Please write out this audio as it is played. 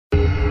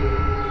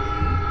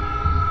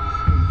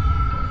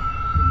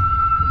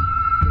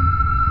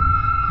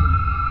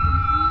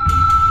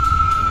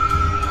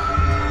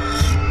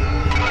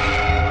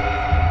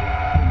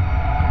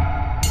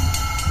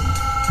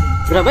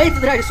Здравейте,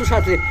 драги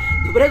слушатели!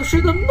 Добре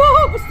дошли на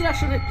много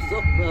страшен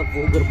епизод на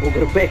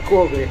ВББ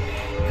Подкаст,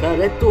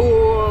 където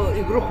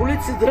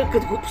игрохолици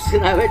дрънкат глупости,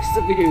 най-вече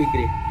са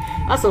видеоигри.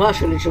 Аз съм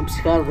вашия личен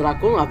психар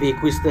Дракон, а вие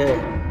кои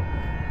сте?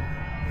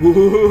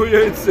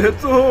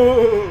 Яйцето!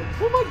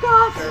 О май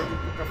гад!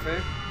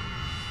 Кафе.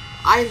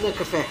 Ай на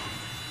кафе!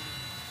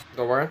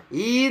 Добре.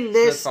 И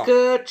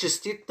днеска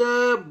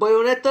честита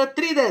Байонета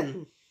 3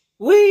 ден!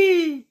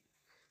 Уи!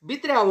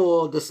 Би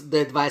трябвало да е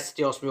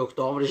 28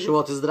 октомври,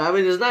 живот и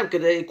здраве, не знаем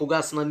къде и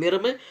кога се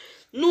намираме,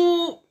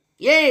 но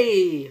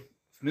ей!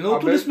 В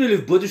миналото ли сме или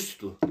в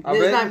бъдещето?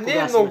 Не знаем не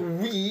кога е много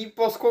Wii,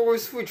 по-скоро и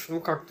Switch,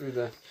 но както и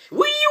да е.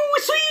 Wii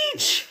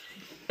Switch!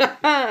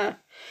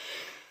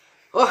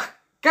 Ох,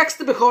 как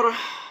сте бе хора?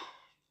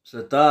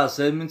 След тази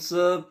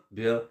седмица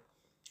бия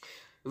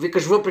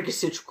Викаш въпреки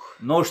всичко.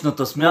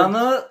 нощната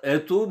смяна,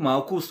 ето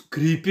малко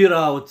крипи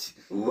работи.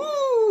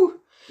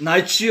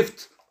 Night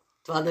shift.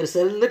 Това да не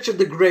се нарича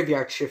The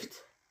Graveyard Shift.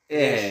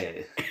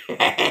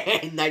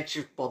 Night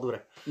Shift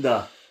по-добре.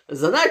 Да.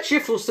 За Night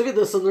Shift остави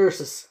да са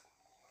nurses.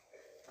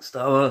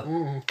 Става.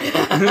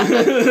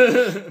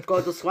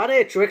 Който схване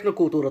е човек на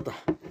културата.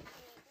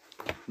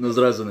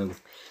 Наздраве за него.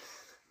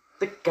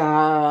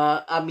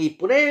 Така, ами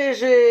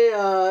понеже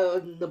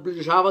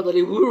наближава,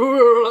 нали,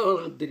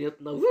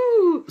 денят на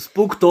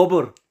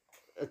Спуктобър.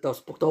 То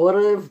Споктобър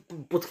е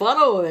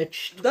подхванал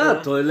вече.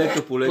 Да, той е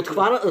лека по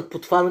лека.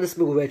 Подхванали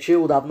сме го вече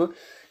отдавна.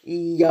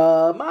 И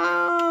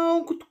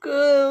малко тук,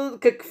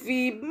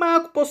 какви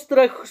малко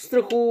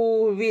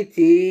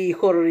по-страховити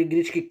хорър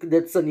игрички,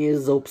 където са ни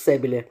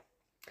заобсебили.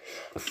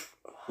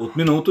 От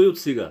миналото и от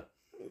сега.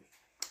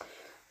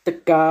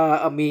 Така,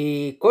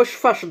 ами, кой ще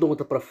фаша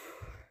думата пръв?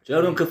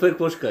 Черно кафе,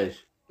 какво ще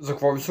кажеш? За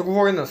какво ви се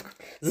говори днес?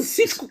 За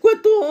всичко,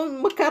 което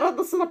макар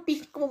да се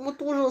напихквам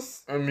от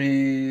ужас.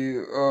 Ами,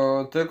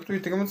 тъй като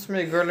и тримата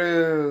сме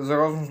играли за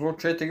разно зло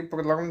 4,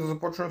 предлагам да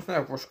започнем с нея.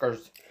 Какво ще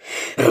кажете?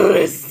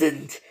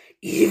 Resident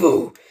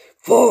Evil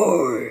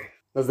 4!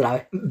 На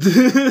здраве!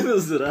 На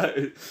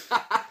здраве!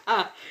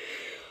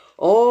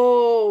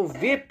 О,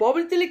 вие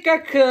помните ли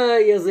как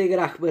я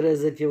заиграхме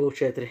Resident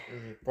Evil 4?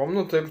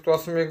 Помня, тъй като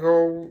аз съм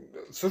играл...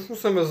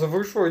 Всъщност съм я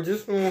завършвал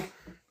единствено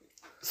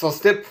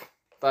с теб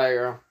тая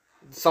игра.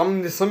 Сам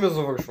не съм я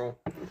завършвал.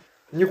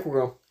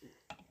 Никога.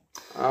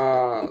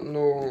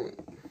 Но...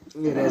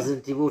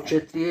 Resident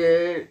Evil 4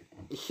 е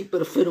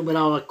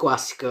хиперфеноменална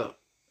класика.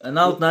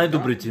 Една от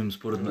най-добрите им,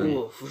 според мен.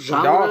 В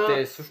жанра... Да,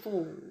 те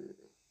също...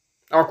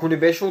 Ако не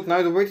беше от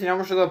най-добрите,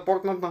 нямаше да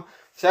портнат на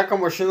всяка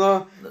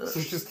машина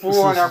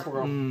съществувала някога.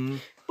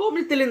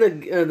 Помните ли на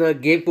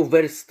GameCube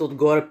версията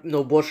отгоре на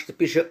обложката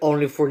пише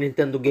Only for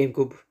Nintendo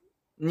GameCube?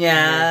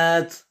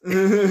 Нят!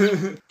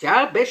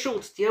 Тя беше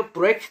от тия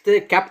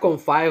проектите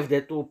Capcom 5,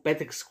 дето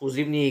 5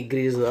 ексклузивни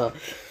игри за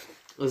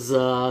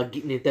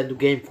Nintendo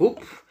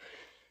GameCube.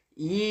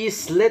 И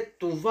след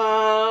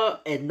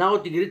това една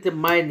от игрите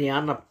май не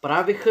я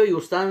направиха и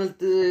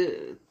останалите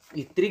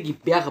и 3 ги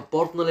бяха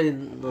портнали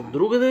на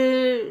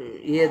другаде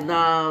и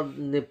една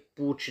не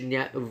получи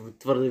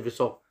твърде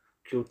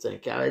високи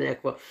оценки.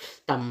 Някаква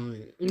там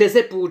не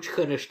се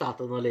получиха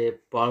нещата, нали,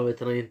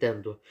 плановете на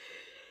Nintendo.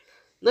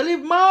 Нали,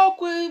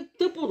 малко е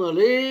тъпо,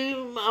 нали,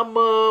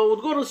 ама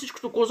отгоре на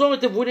всичкото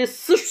конзолните войни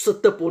също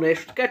са тъпо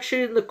нещо, така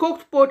че на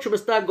колкото повече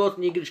места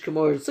готини игрички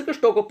можеш да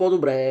цъкаш, толкова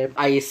по-добре.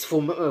 А и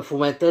в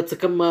момента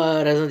цъкам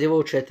Resident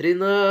Evil 4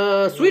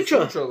 на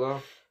Switch-а. Да.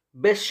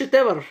 Без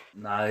шедевър.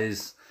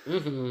 Найс.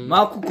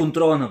 Малко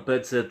контрола на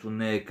PC-то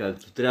не е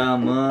както трябва,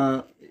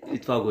 ама и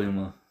това го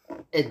има.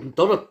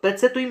 То на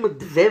PC-то има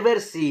две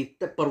версии.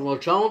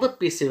 Първоначалната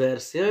PC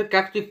версия,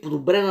 както и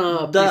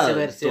подобрена PC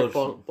версия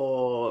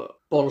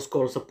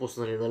по-наскоро са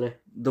пуснали, нали?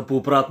 Да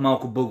поправят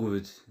малко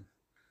бъговете.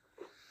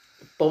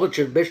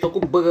 Повече беше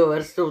толкова бъга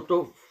версията,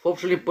 в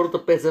общо ли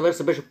първата PC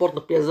версия беше порт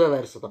на PS2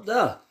 версията.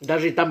 Да.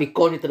 Даже и там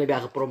иконите не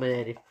бяха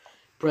променени.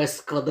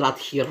 Press квадрат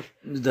here.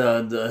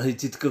 Да, и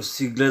ти такъв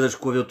си гледаш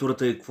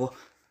клавиатурата и какво?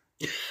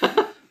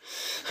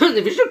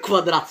 Не виждам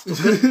квадрат тук.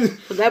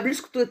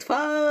 Най-близкото е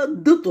това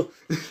дъто.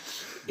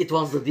 It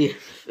was the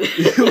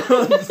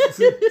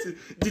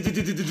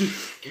D.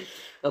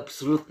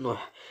 Абсолютно.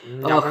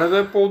 Няма да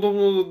е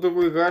по-удобно да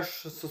го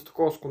играеш с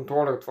такова с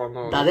контролер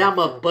това. Да,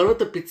 ама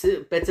първата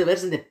PC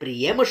версия не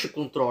приемаше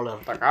контролер.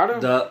 Така ли?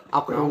 Да.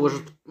 Ако не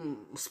лъжат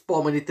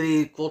спомените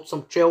и каквото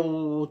съм чел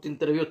от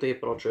интервюта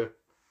и прочее.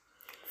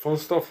 Fun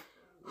stuff.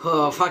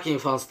 Fucking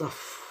fun stuff.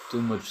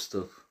 Too much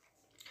stuff.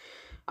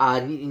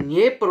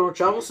 Ние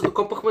първоначално се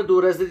докопахме до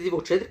Resident Evil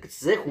 4, като се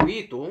взе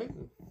Wii-то.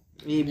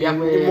 И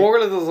бяхме... Не мога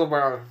ли да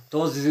забравя?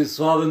 Този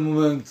славен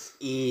момент.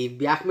 И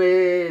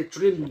бяхме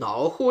чули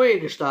много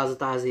хубави неща за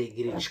тази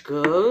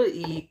игричка.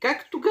 И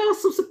как тогава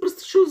съм се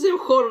престрашил да взем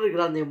хорър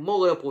игра, не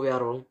мога да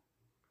повярвам.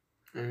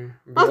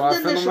 Била е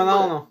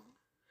феноменална.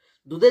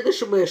 До дете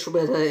ще ме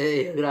Шубе да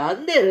игра.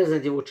 Не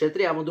Resident Evil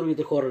 4, ама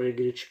другите хорър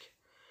игрички.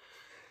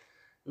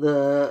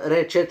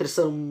 Red 4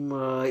 съм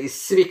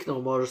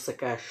изсвикнал, може да се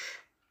кажеш.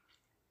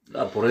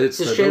 Да,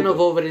 поредицата С Шейна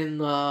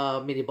Волверин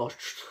мини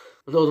босчето.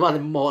 Но това не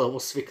мога да му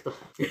свикна.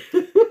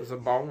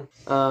 Забавно.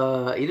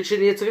 Иначе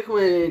ние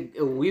цъкахме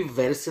Wii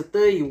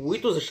версията и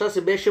Wii-то за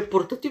щастие беше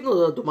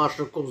портативна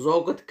домашна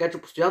конзолка, така че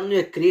постоянно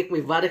ние криехме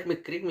и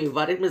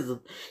варихме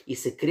и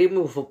се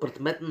криехме в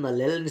апартамента на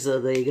Лелени,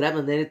 за да играем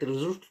на нейния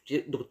телевизор,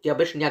 докато тя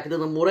беше някъде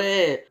на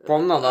море.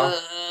 Помна, да.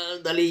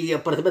 Дали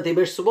апартамента й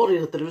беше свободен и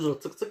на телевизора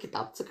цък и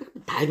там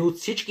цъкахме тайно от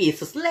всички и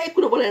с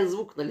леко намален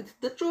звук, нали?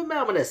 Да чуваме,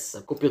 ама не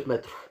се купи от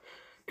метро.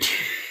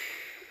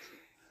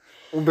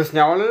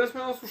 Обяснявали ли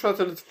сме на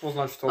слушателите какво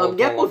значи това?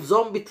 Някои от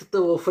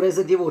зомбитата в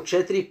Resident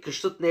Evil 4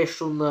 крещат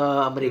нещо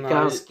на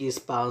американски,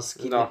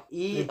 испански. Да.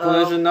 И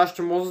понеже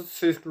нашите мозъци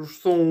са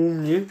изключително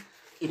умни.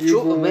 И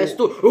чува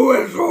вместо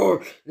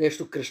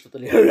нещо крещат.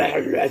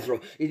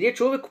 И ние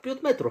чуваме купи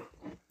от метро.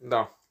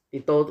 Да.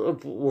 И то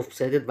в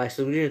последните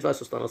 20 години това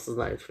се остана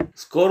съзнанието.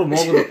 Скоро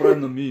мога да правим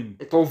на мим.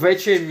 То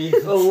вече е мим.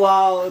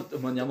 Вау!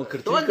 Ама няма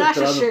картинка,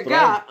 трябва да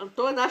правим.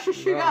 То е наша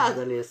шега,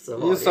 дали е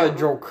само. Inside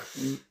joke.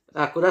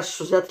 Ако нашите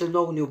слушатели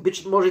много ни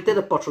обичат, може и те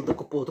да почват да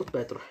купуват от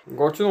метро.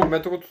 Готино,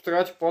 метрото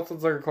трябва да ти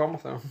платят за реклама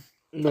сега.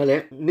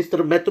 Нали,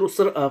 мистер Метро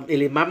сър,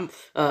 или мам,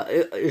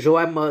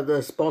 желаем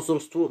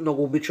спонсорство,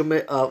 много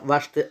обичаме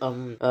вашите,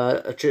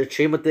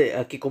 че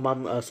имате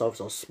Кикоман соев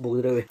сос.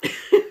 Благодаря ви.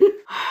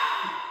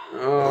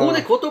 Хубаво,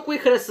 какво толкова и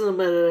хареса на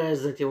мен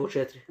Resident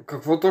Evil 4?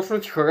 Какво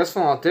точно ти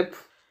харесва на теб?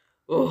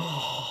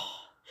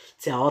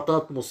 Цялата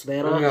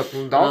атмосфера,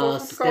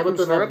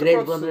 системата на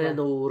апгрейдване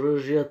на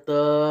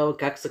оръжията,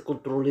 как се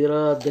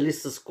контролира, дали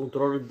с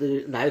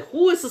контроли,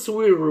 най-хубаво е с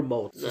Wii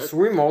Remote. С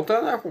Wii Remote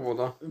е най-хубаво,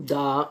 да.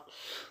 Да,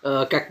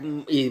 как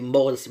и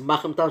мога да си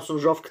махам там с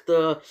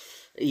ножовката.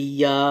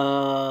 И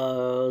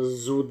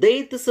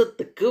злодеите са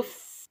такъв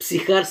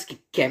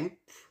психарски кемп,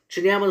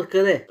 че няма да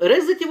къде.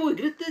 Resident Evil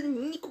игрите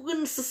никога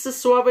не са се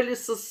славили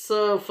с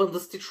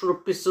фантастично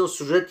написан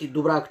сюжет и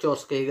добра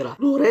актьорска игра.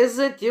 Но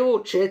Resident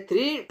Evil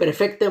 4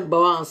 перфектен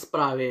баланс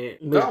прави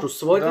между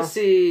своите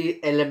си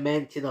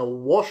елементи на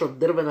лоша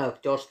дървена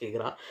актьорска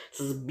игра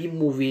с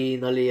бимови,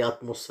 нали,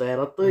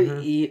 атмосферата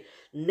и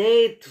не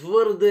е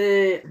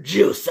твърде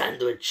Джил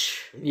Сандвич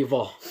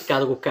ниво, така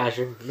да го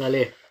кажем,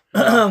 нали.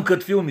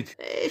 Като филмите.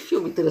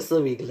 Филмите не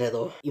съм ви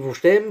гледал. И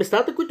въобще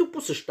местата, които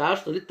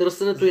посещаваш, нали,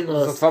 търсенето и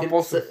на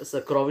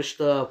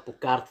съкровища по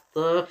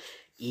картата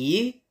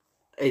и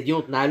един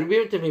от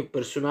най-любимите ми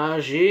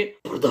персонажи,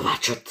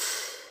 продавачът.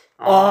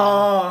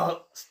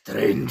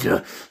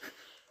 Стренджър.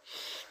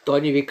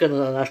 Той ни вика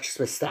на нас, че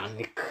сме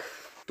странник.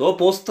 Той е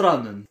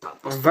по-странен.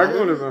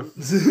 Верно ли бе?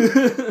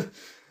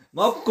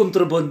 Малко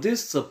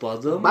контрабандист се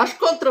пада. Баш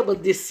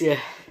контрабандист си е.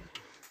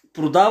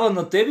 Продава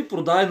на тебе,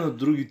 продава на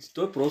другите.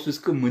 Той просто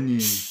иска мъни.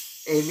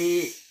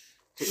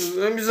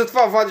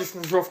 Затова вадиш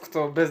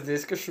ножовката без да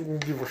искаш и го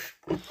убиваш.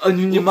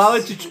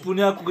 Внимавайте, че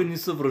понякога не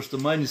се връща.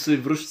 Май не се и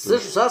връща.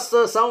 Също аз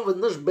само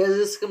веднъж без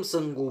да искам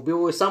съм го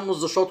убил и само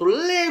защото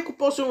леко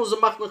по-силно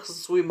замахнах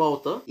с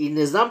Wiimote и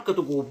не знам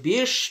като го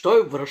убиеш,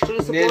 той връща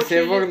ли се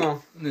повече?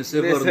 Не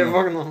се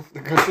върна.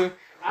 Така че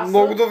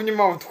много да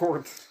внимават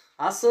хората.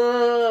 Аз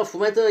в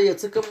момента я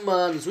цъкам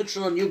на Switch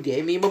на New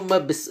Game и имам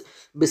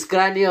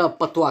безкрайния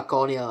патлак,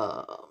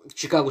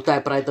 Chicago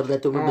Typewriter,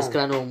 дето има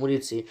безкрайни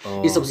амуниции.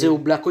 И съм се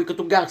облякал и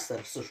като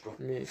гангстер също.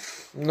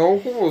 Много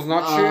хубаво,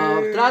 значи...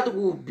 трябва да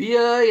го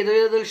убия и да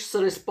видя дали ще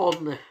се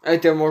респонне.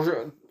 Те може...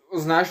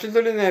 Знаеш ли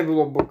дали не е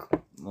било бъг?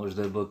 Може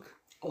да е бъг.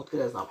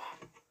 Откъде знам?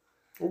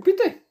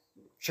 Опитай.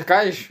 Ще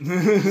кажеш.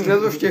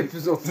 Следващия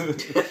епизод.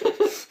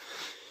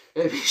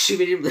 Ще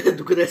видим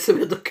докъде съм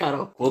я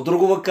докарал. Какво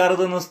друго кара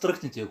да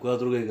настръхнете? Коя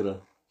друга игра?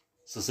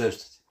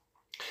 Съсещате.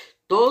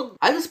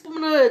 Айде да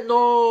спомена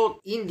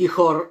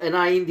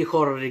една инди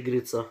хорър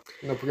игрица.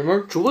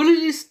 Например? Чували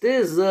ли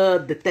сте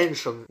за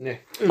Detention?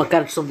 Не.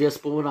 Макар че съм ви я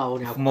споменал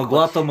няколко. В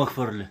мъглата ма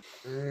хвърли.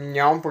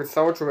 Нямам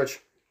представа, човече.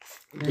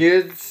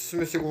 Ние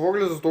сме си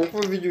говорили за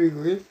толкова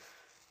видеоигри,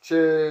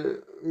 че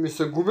ми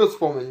се губят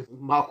спомени.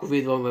 Малко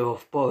видваме в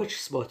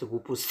повече с моите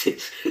глупости.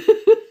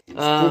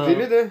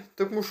 Сподели де,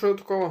 тъкмо ще е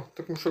такова,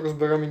 тъкмо ще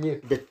разберем и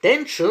ние.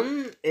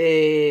 Detention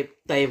е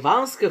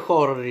тайванска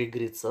хорър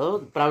игрица,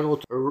 правена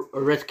от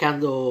Red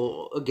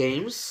Candle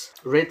Games.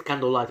 Red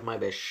Candle Light май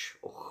беше.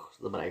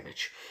 Забравих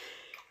вече.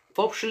 В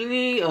общи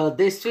линии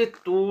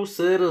действието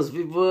се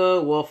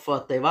развива в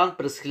Тайван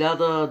през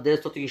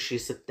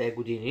 1960-те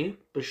години,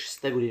 през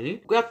 60-те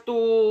години, когато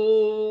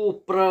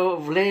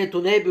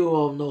управлението не е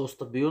било много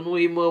стабилно,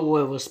 имало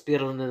е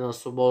възпиране на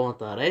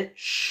свободната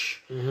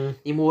реч,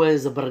 имало е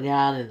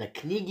забраняване на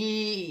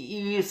книги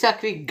и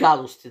всякакви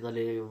гадости,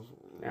 нали,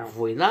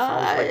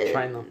 война.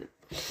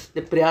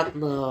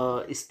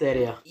 Неприятна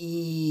истерия.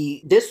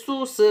 И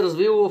детството се е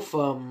развило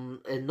в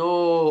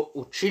едно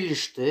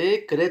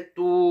училище,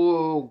 където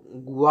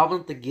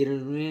главната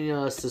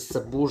героиня се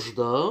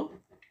събужда,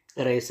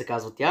 Рей се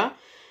казва тя,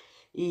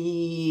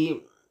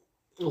 и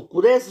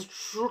около се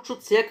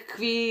случват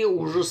всякакви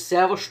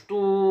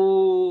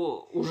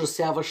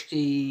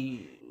ужасяващи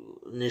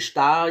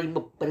неща,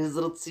 има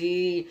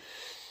призраци,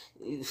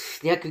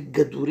 някакви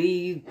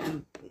гадори,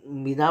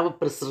 минава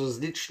през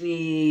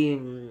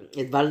различни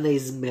едва ли не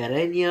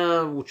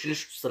измерения,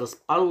 училището се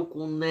разпада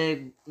около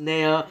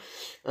нея,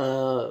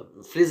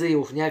 влиза и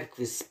в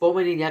някакви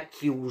спомени,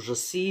 някакви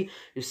ужаси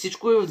и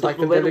всичко е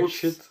вдъхновено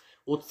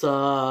от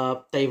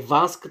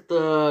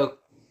тайванската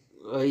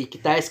и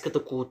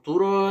китайската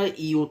култура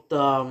и от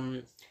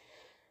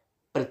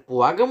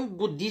предполагам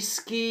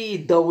буддистски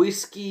и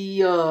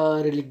даоистски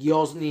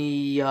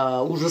религиозни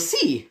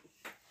ужаси,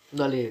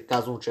 нали,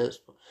 казвам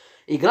често.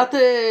 Играта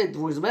е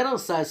двоизмерен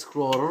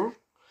сайд-скролър,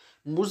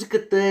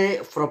 музиката е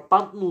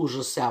фрапантно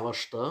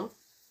ужасяваща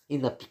и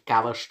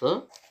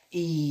напикаваща.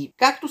 И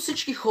както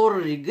всички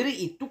хорър игри,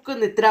 и тук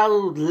не трябва да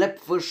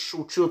отлепваш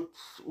очи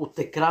от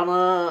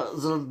екрана,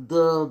 за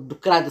да до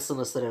край да се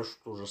насреш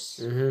от ужас.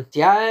 Mm-hmm.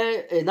 Тя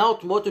е една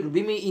от моите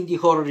любими инди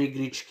хорър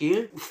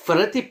игрички.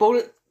 В и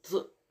поглед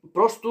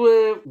просто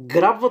е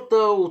грабвата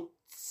от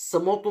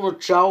самото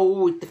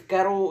начало и те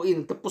вкарал и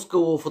не те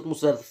пускало в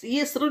атмосферата си. И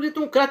е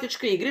сравнително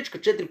кратичка игричка,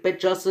 4-5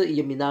 часа и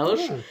я минаваш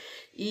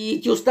и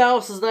ти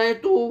остава в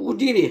съзнанието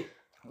години.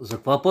 За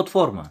каква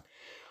платформа?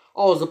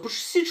 За почти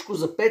всичко.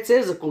 За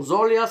PC, за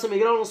конзоли. Аз съм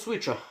играл на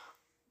Switch-а.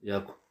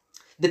 Яко.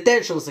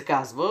 Detention се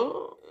казва,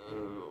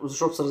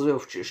 защото се развива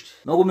в училище.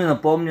 Много ми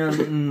напомня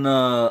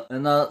на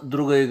една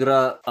друга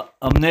игра,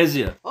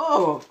 Амнезия.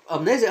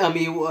 Амнезия.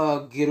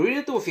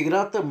 Героинята в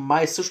играта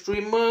май също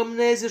има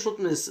амнезия,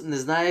 защото не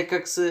знае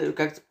как се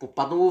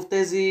попаднало в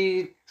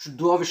тези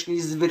чудовищни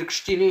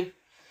извиркщини.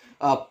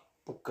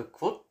 По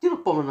какво ти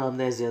напомня на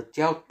Амнезия?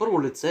 Тя от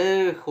първо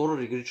лице,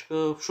 хорър игричка,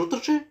 в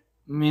шутърче?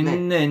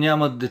 Не,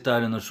 няма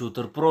детайли на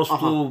шутър.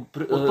 Просто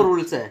от първо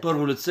лице.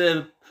 Първо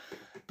лице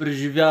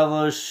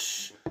преживяваш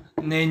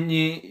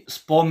нейни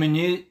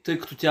спомени, тъй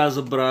като тя е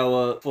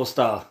забравила какво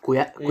става.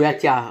 Коя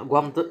тя?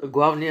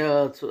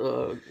 Главният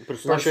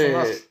персонаж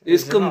е...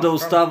 Искам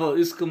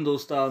да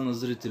оставя на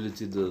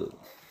зрителите да...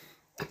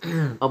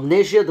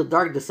 Amnesia The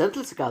Dark Descent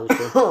ли се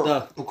казваше?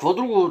 Да. По какво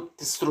друго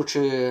ти се струва,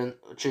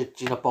 че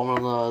ти напомня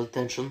на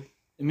Detention?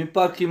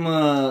 Пак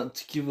има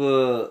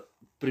такива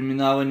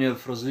преминавания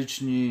в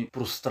различни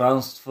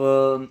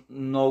пространства,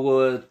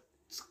 много е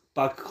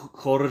пак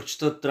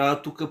хорърчета,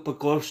 трябва тук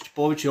пък още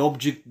повече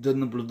обджект да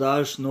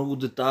наблюдаваш много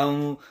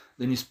детайлно,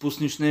 да не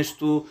изпуснеш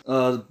нещо,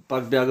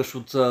 пак бягаш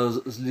от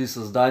зли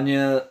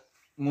създания,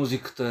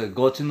 музиката е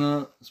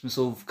готина, в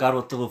смисъл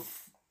вкарвата в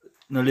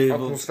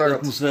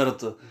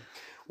атмосферата.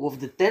 В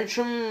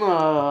Detention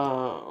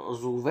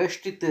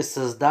зловещите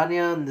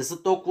създания не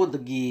са толкова да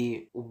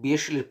ги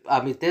убиеш или...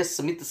 те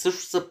самите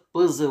също са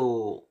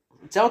пъзел.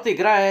 Цялата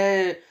игра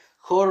е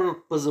хорър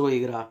пъзел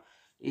игра.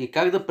 И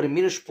как да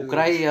преминеш по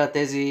край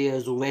тези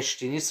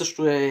зловещини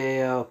също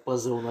е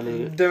пъзел,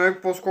 нали?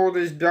 Демек по-скоро да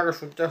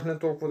избягаш от тях, не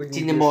толкова да ги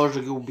убиеш. Ти не можеш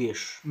да ги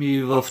убиеш.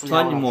 В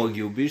това не можеш да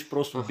ги убиеш,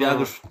 просто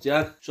бягаш от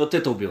тях,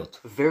 защото те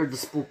убиват. Very the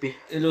spoopy.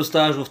 Или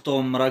оставаш в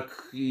този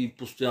мрак и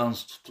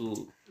постоянството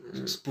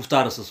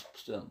повтаря се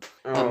постоянно.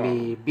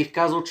 Бих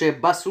казал, че е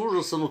баси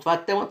ужаса, но това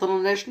е темата на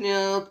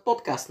днешния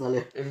подкаст,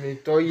 нали?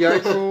 Той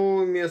Яйчо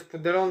ми е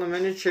споделял на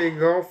мен, че е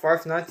играл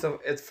Five Nights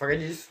at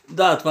Freddy's.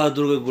 Да, това е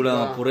друга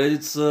голяма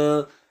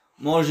поредица.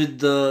 Може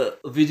да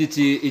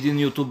видите един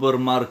ютубър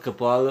Марка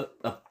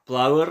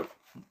Плауер.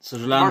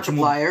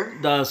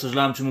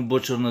 Съжалявам, че му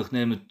бъчърнах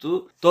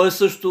името. Той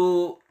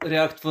също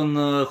реактва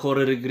на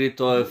хорър игри,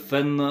 той е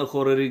фен на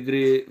хорър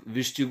игри,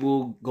 вижте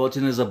го,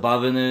 готин е,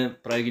 забавен е,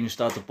 прави ги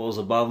нещата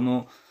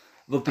по-забавно.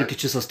 Въпреки,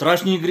 че са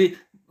страшни игри,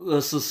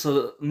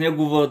 с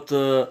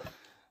неговата,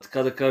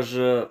 така да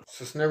кажа...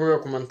 С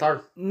неговия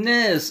коментар?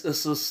 Не,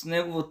 с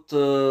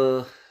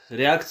неговата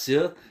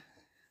реакция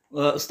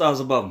става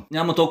забавно.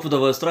 Няма толкова да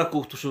бъде страх,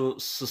 колкото ще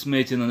се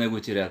смеете на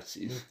неговите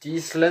реакции.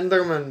 Ти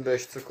Слендърмен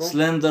беше такова?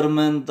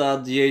 Слендърмен,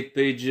 да, The 8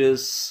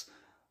 Pages,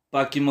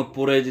 пак има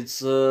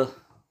поредица.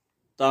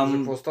 Там... За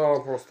какво става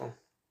въпрос там?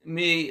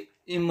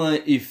 Има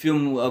и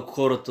филм, ако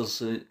хората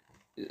се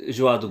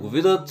желаят да го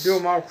видят. Бил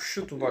малко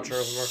шит обаче,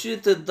 разбрах.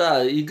 Шит е,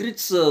 да.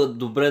 Игрите са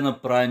добре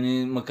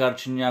направени, макар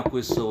че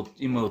някои са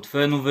има от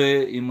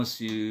фенове, има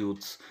си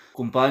от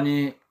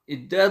компании.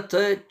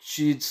 Идеята е,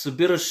 че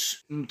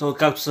събираш,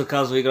 както се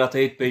казва играта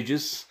 8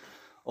 Pages,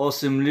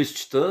 8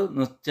 листчета,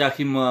 на тях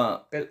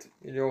има... 5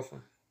 или 8?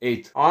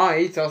 8.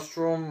 8, аз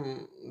чувам...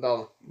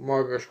 Да,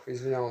 моя грешка,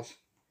 извинявам се.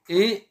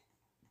 И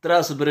трябва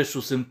да събереш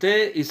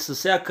 8-те и с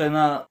всяка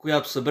една,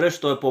 която събереш,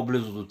 той е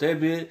по-близо до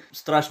тебе.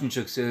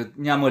 Страшничък се,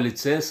 няма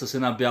лице, с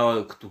една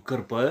бяла като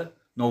кърпа е.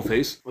 No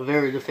face.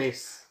 Very the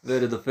face.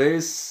 Very the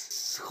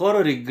face.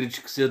 Хорър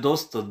игричка си е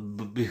доста,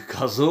 бих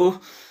казал.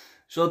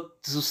 Защото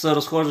се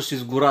разхождаш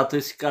из гората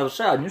и си казваш,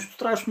 нищо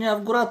страшно няма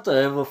в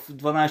гората, в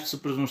 12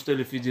 часа през нощта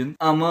или в 1.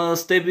 Ама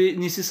с тебе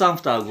не си сам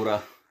в тази гора.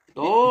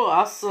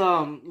 Аз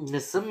не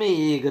съм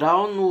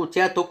играл, но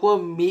тя е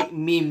толкова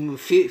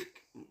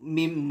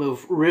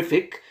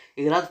мимрифик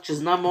играта, че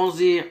знам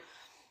онзи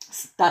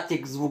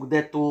статик звук,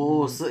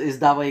 дето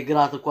издава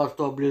играта, когато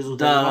той е близо.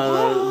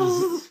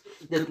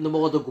 Дето не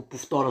мога да го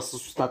повторя с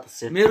устата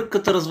си.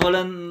 Като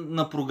развален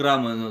на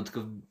програма, на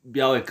такъв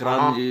бял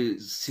екран и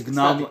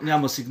сигнал,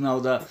 няма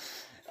сигнал, да.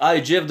 И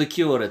Jeff the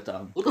Killer е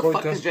там. Who the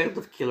fuck is Jeff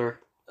the Killer?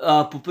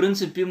 По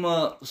принцип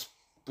има,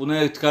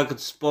 поне така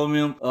като си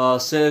спомням,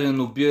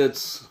 сериен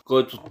убиец,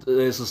 който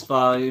е с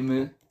това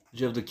име,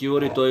 Джеф да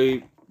Килър, и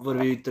той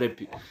върви и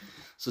трепи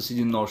с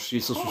един нож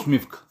и с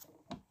усмивка.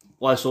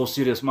 Why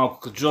so serious, малко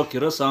като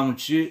Джокера, само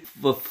че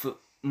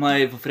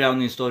май в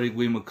реални истории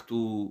го има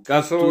като...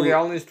 Както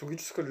реална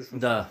историческа личност?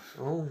 Да.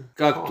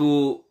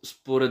 Както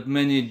според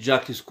мен и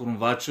Джак из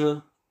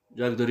Кронвача,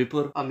 Джак да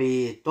Рипър.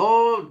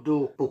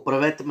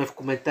 Поправете ме в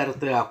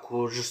коментарите,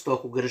 ако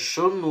жестоко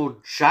греша, но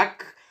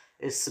Джак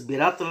е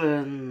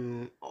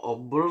събирателен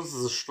образ,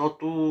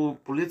 защото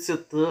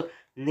полицията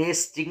не е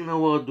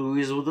стигнала до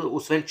извода,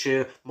 освен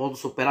че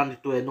модус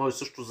операндито е едно и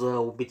също за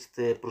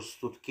убитите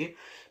проститутки.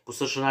 По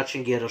същия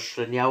начин ги е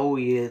разчленяло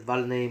и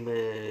едва ли не им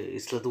е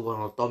изследвала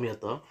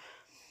анатомията.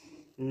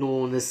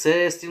 Но не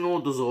се е стигнало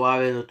до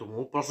залавянето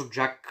му. Просто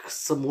Джак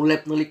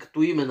самолепнали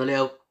като име, нали?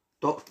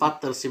 Това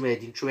търсиме,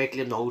 един човек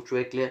ли е, много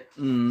човек ли е.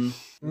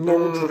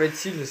 Много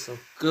човеци ли са?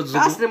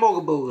 Аз не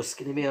мога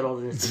български, не ми е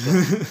роден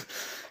език.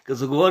 Като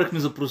заговорихме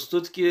за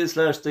проститутки,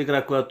 следващата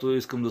игра, която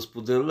искам да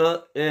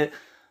споделя е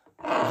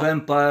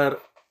Vampire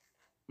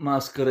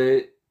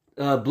Masquerade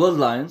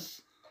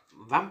Bloodlines.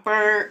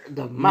 Vampire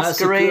the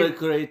Masquerade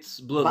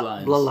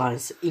Bloodlines.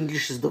 Bloodlines.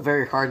 English is the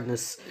very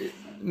hardness.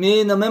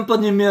 На мен па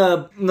не ми е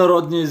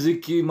народния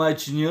език и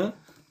майчиния.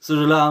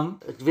 Съжалявам.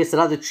 Вие се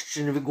радите,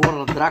 че не ви говоря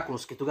на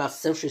драконски, тогава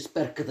съвсем ще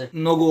изперкате.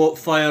 Много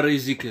файър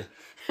език е.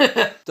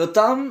 Та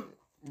там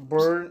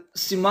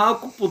си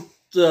малко под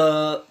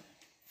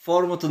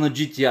формата на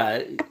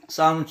GTI,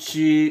 само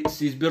че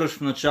си избираш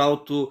в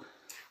началото.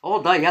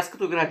 Да, и аз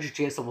като играя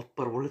GTA съм от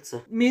първо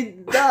лице.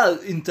 Да,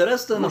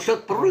 интересно е.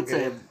 Защото първо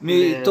лице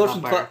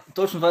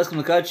точно това искам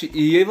да кажа, че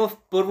и е в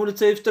първо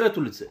лице и в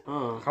трето лице.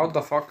 How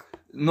the fuck?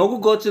 Много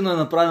готина е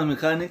направена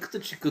механиката,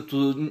 че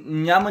като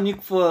няма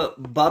никаква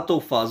батъл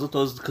фаза,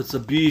 т.е. като се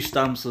биеш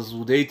там с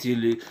злодеите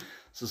или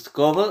с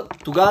такова,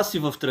 тогава си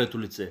в трето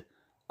лице.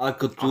 А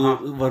като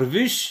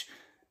вървиш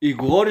и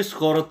говориш с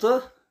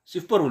хората, си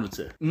в първо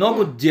лице.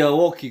 Много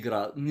диалог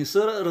игра. Не се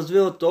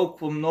развива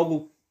толкова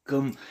много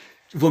към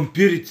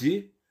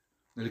вампирите,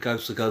 нали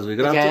както се казва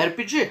играта. Тя е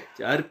RPG.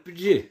 Тя е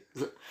RPG.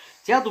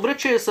 Тя добре,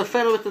 че са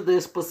феновете да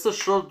я спасат,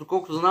 защото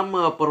доколкото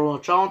знам,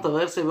 първоначалната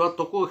версия е била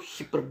толкова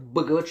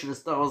хипербъгава, че не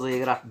става за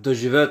игра. Да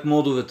живеят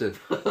модовете.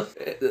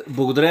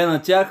 Благодарение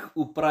на тях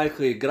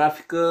оправиха и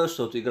графика,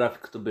 защото и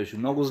графиката беше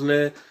много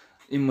зле.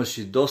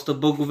 Имаше доста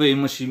бъгове,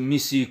 имаше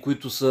мисии,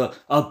 които са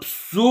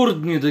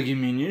абсурдни да ги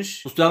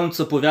миниш. Постоянно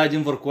се появява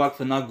един върколак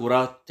в една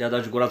гора, тя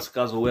даже гората се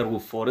казва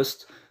Werewolf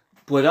Forest.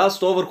 Появява се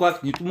този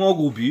върколак, нито мога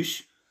го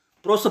убиеш,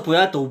 просто се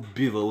появява да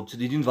убива от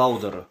един-два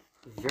удара.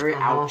 Very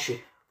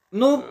ouchy.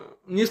 Но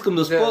не искам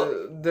да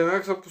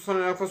Демек са пуснали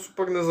някаква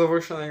супер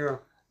незавършена игра.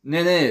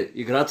 Не,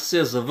 играта си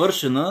е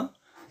завършена,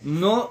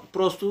 но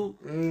просто...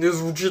 Не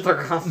звучи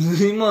така.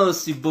 Има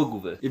си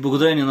бъгове. И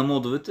благодарение на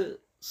модовете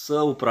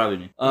са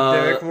оправени.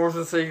 Демек може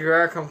да се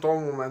играе към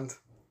този момент.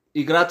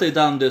 Играта й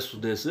давам 10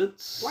 от 10.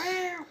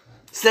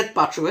 След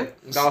пачове.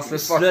 Да,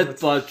 след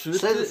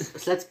пачовете.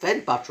 След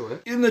фен пачове.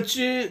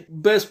 Иначе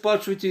без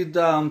пачовете й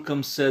давам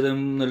към 7,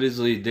 нали,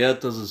 за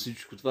идеята, за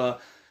всичко това.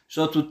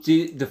 Защото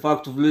ти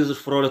де-факто влизаш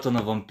в ролята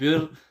на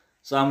вампир,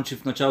 само че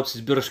в началото си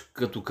избираш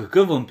като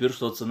какъв вампир,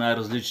 защото са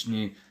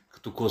най-различни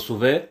като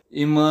класове.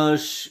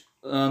 Имаш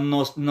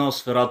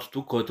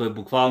Носфератото, който е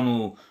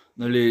буквално,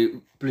 нали,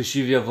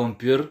 плешивия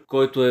вампир,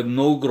 който е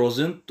много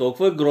грозен.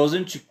 Толкова е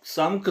грозен, че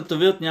само като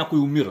видят някои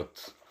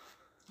умират.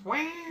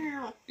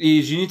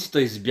 И жениците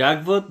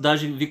избягват,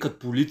 даже викат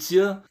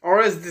полиция.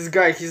 Or is this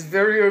guy, he's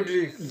very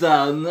ugly.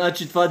 Да,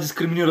 значи това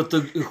дискриминира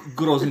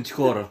грозните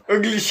хора.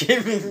 Ugly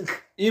shaming.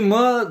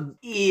 Има...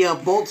 И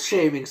bold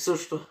shaming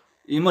също.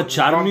 Има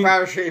чарминг.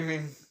 Vampire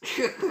shaming.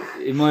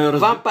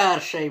 Vampire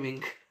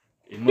shaming.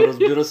 Има,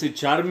 разбира се,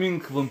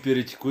 чарминг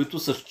вампирите, които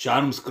с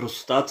чарм, с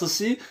красотата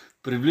си,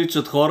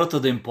 привличат хората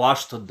да им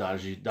плащат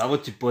даже.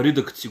 Дават ти пари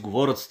да като си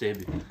говорят с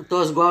тебе.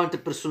 Тоест главните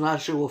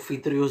персонажи в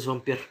интервю с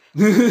вампир.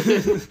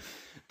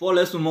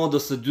 По-лесно мога да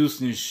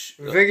съдюсниш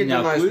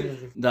някой.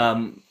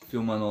 Да,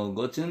 филма е много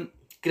готин.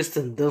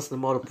 Кристен Дънс не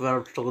мога да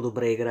повярвам, че толкова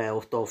добре играе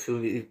в този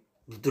филм и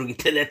в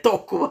другите не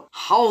толкова.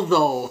 How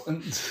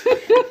though?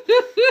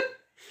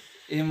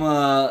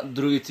 Има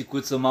другите,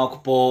 които са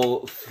малко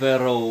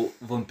по-ферал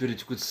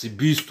вампирите, които са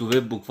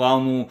бистове,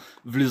 буквално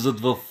влизат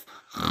в...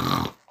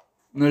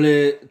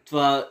 Нали,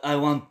 това I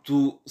want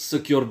to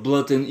suck your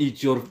blood and eat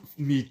your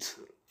meat.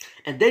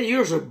 And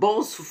then use your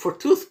bones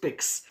for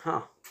toothpicks.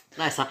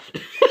 Nice,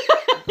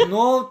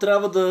 Но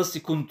трябва да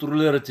си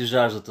контролирате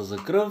жаждата за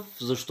кръв,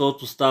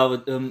 защото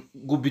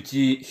губи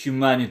ти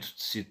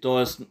хюманитото си.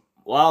 Тоест,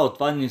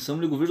 това не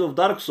съм ли го виждал в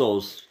Dark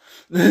Souls?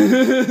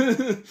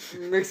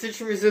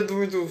 Мексич ми се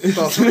думите от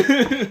устата.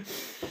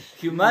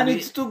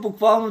 Хюманитото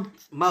буквално...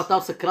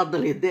 Там са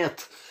краднали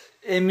идеята.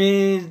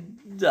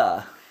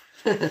 Да.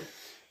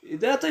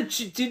 Идеята е,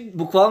 че ти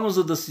буквално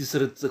за да си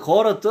сред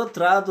хората,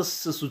 трябва да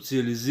се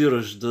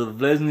социализираш, да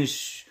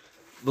влезнеш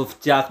в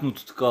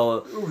тяхното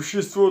такова...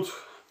 Обществото.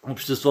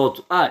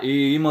 обществото.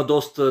 И има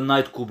доста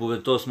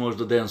найт-клубове, т.е. можеш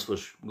да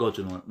денсваш.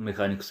 Готино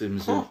механика се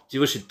мисля.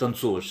 Отиваш и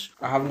танцуваш.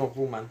 I have no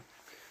clue, man.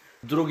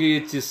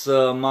 Другите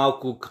са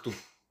малко като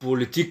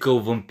политикал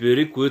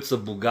вампири, които са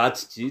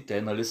богатите.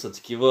 Те, нали, са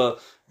такива...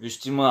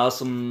 Вижте, аз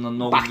съм на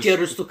много... Бахти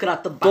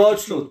аристократа,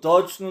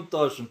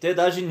 Точно. Те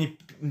даже не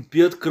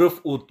пият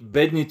кръв от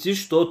бедници,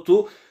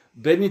 защото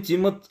бедните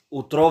имат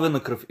отровена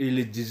кръв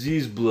или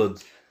disease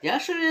blood.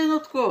 Нямаше ли едно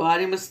такова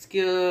аниме с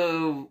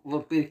такива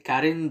вампири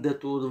Карин,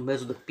 дето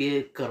вместо да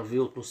пие кърви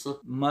от носа?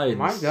 Май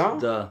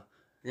да.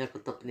 Някаква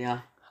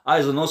тъпня.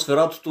 За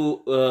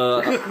Носфератото,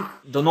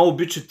 дано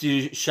обичат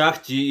и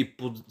шахти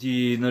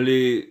и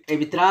нали...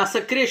 Трябва да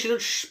се криеш,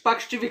 иначе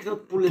пак ще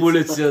викнат полицията.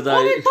 Полиция, да.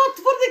 То е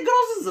твърде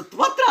грозен,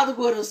 затова трябва да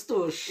го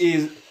арестуваш.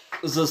 И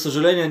за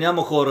съжаление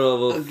няма хора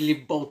в...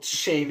 Ugly boat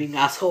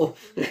shaming, asshole.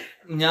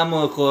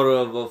 Няма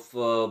хора в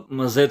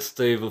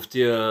мазетата и в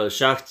тия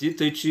шахти,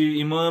 тъй че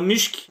има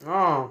мишки.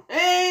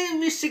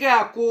 Виж сега,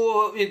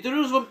 ако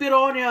интервю с вампира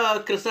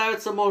ония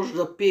красавица може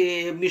да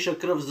пие миша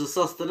кръв за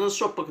състена,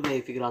 защо пък не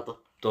е в играта?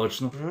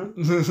 Точно.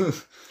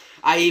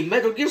 И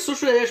Metal Gear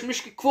също ядеш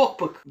мишки, какво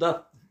пък?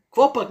 Да.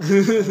 Какво пък?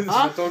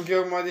 Metal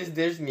Gear младиш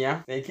деш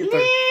ня.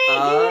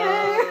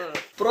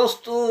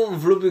 Просто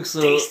влюбих се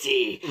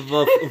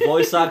в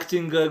voice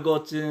acting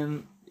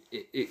готин.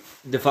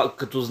 Де факто,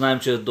 като знаем,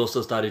 че е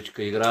доста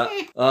старичка игра.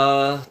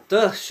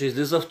 Ще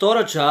излиза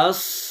втора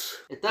част.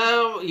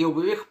 И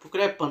обявиха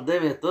покрай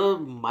пандемията,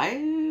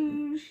 май...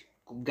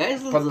 Кога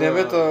излиза?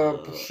 Пандемията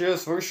почти е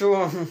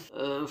свършила.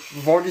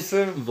 Води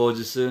се.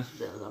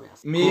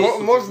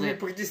 Може би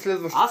преди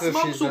следващата ще излезе.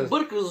 Аз малко се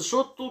обърках,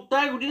 защото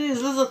тая година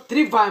излизат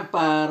 3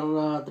 Vampire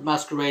The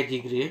Masquerade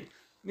игри.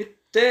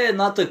 Те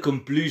едната е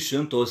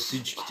completion, т.е.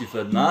 всичките в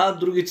една,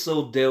 другите са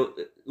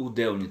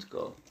отделни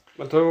такова.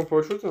 Той има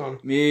повече от това?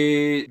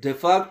 Де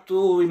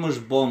факто имаш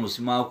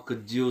бонуси, малко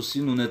като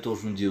DLC, но не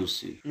точно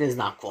DLC. Не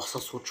знам какво се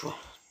случва.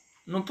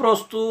 Но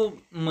просто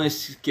ме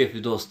си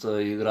кефи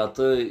доста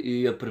играта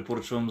и я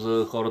препоръчвам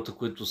за хората,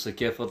 които се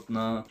кефат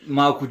на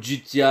малко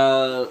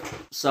GTA,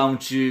 само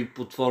че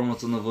под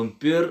формата на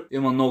вампир.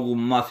 Има много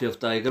мафия в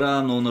тази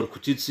игра, много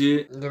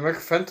наркотици.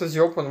 Демек фентази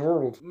open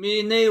world.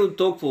 Не е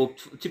толкова.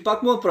 Ти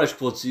пак мога да правиш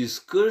каквото си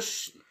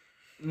искаш.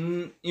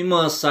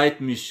 Има сайт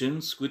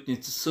missions, които не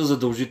са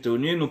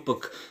задължителни, но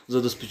пък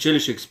за да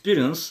спечелиш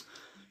experience,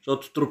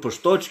 защото трупаш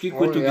точки,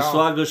 които ги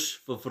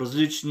слагаш в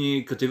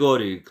различни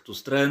категории, като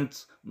strength,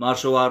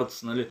 martial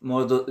arts, нали?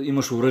 Може да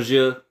имаш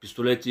оръжия,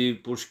 пистолети,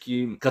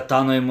 пушки,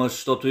 катана имаш,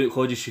 защото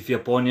ходиш и в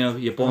Япония,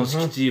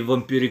 японските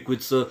вампири,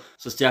 които са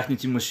с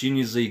тяхните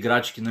машини за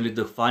играчки, нали?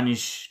 Да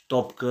хваниш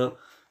топка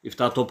и в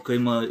тази топка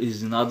има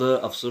изненада,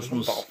 а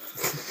всъщност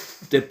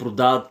те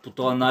продават по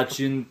този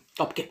начин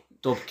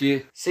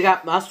топки.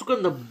 Сега, аз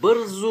тук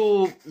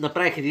набързо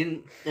направих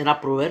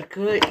една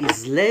проверка.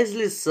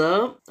 Излезли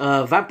са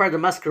Vampire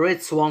the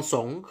Masquerade Swan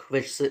Song,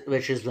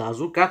 вече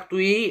излязло, както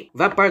и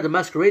Vampire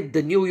the Masquerade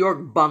The New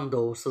York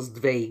Bundle с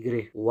 2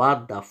 игри.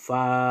 What the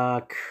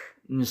fuck?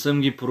 Не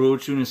съм ги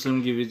проучил, не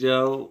съм ги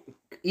видял.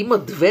 Има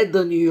 2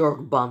 The New York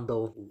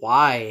Bundle.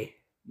 Why?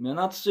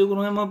 Едната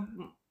сигурно има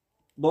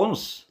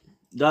бонус.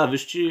 Да,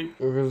 виж, че...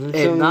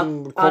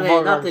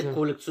 Едната е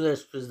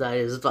колекционерското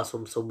издание, затова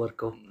съм се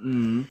объркал.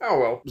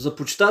 За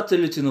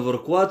почитателите на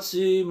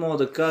върклаци мога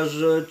да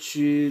кажа,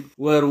 че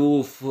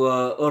Werewolf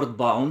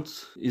Earthbound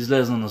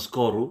излезна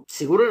наскоро.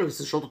 Сигурен ли си,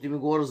 защото ти ми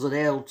говориш за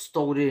нея от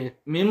 100 години?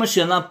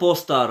 Имаше една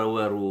по-стара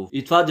Werewolf.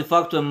 И това де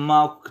факто е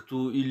малко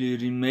като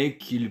или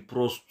ремейк, или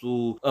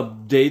просто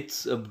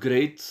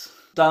апгрейд.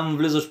 Там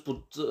влизаш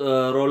под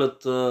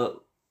ролята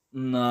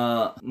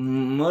на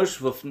мъж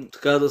в,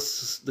 така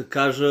да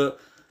кажа,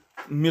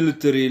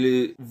 милитари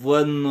или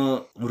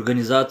военна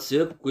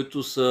организация,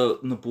 които са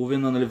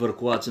наполовина, нали,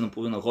 въркулаци,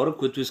 наполовина хора,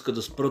 които искат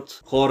да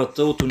спрат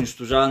хората от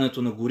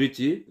унищожаването на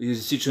горите и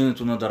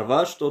изсичането на дърва,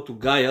 защото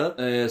Гая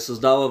е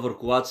създала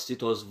въркулаците,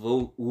 т.е.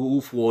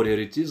 Wolf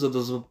Warrior-ите, за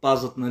да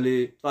запазят,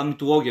 нали, това е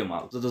митология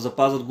малко, за да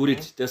запазят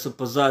горите. Те са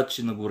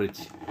пазачи на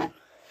горите.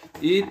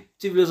 И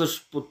ти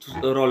влизаш под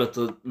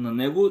ролята на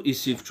него и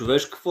си в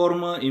човешка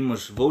форма,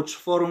 имаш вълча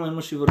форма,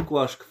 имаш и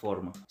въркулашка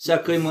форма.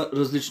 Всяка има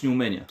различни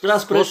умения. Трябва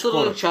да спреш хора.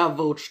 Какво се различава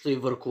вълчата и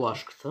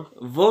въркулашката?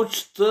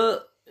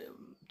 Вълчата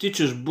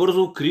тичаш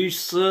бързо, криеш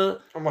се.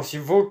 Ама си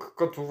вълк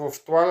като в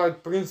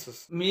Twilight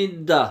Princess.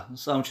 Да,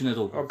 само че не е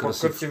толкова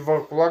красив. Като си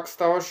въркулак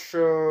ставаш...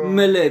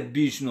 Меле,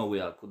 биеш много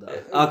яко, да.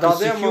 Ако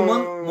си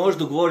хюман, можеш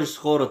да говориш с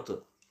хората.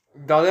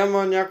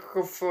 Ама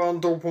някакъв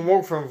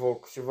антропоморфен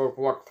вълк си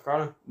въркулак, така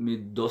ли?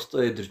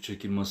 Доста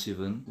едричък и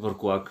масивен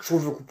въркулак.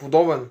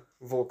 Човекоподобен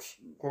вълк си,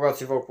 когато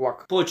си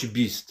въркулак. Повече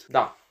бист.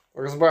 Да,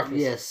 разбрах ли?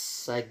 Yes,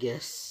 I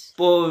guess.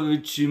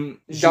 Повече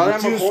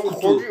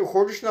животинското...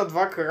 Ходиш на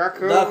 2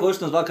 крака... Да, ходиш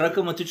на 2 крака,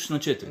 ама тичаш на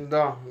 4.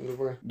 Да,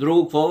 добре.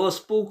 Друго, какво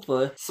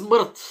спулква е?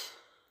 Смърт.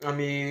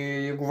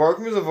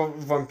 Говорихме за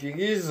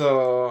вампири, за...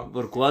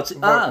 Въркулаци.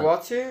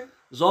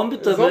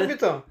 Зомбита, бе.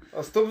 Зомбита.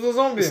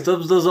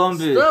 Стъп за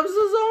зомби.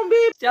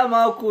 Тя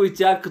малко и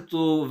тя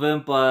като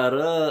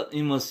вампайра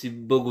има си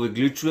бъгове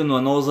гличове, но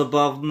е много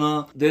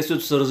забавна.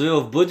 Действието се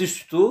развива в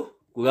бъдещето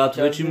Когато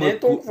вече не има... е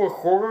толкова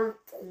хора,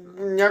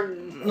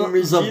 Но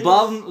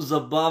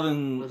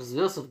забавен...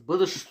 Развива се в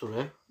бъдещето,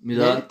 не? Ми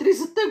Не е ли да.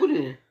 30-те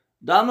години?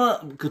 Да, ма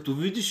като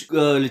видиш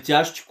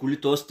летящи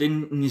коли, т.е. те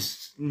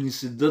не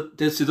седат,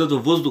 те седат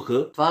във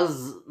въздуха. Това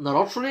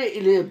нарочно ли е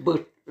или е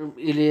бъг?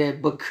 Или е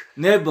бъг?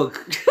 Не е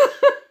бъг.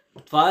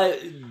 Това е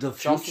the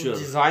част от future.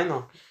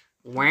 дизайна.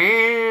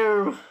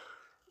 Уау!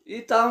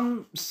 И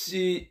там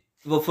си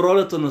в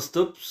ролята на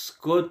Стъпс,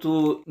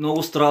 който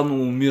много странно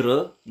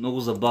умира, много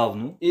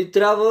забавно. И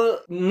трябва...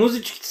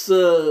 Музичките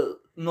са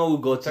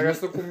много готини.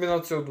 Интересна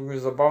комбинация от думи,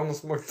 забавна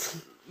смърт.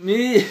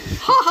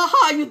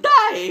 Ха-ха-ха, you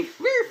die!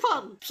 Very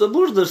fun!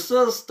 Събуждаш се,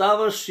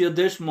 ставаш,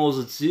 ядеш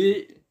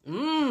мозъци.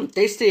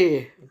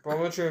 Tasty!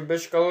 Помня, че ми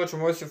беше казал, че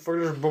може да си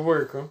фърляш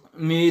бъбърика.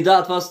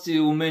 Да, това са ти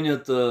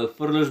уменията.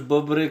 Фърляш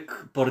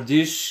бъбрек,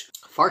 пардиш.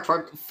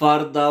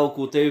 Фарт. Да,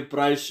 около тебе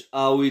правиш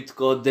ауи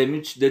такова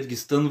демидж, дет ги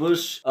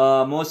стънваш.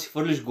 Може да си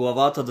хвърлиш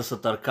главата да се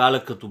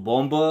търкаля като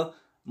бомба.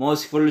 Може да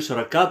си хвърлиш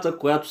ръката,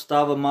 която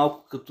става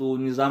малко като,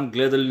 не знам,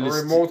 гледали ли сте...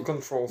 Remote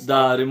control.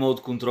 Да,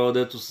 Remote Control,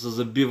 дето се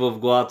забива в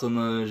главата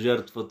на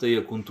жертвата и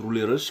я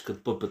контролираш, като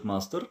Puppet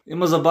Master.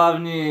 Има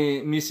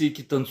забавни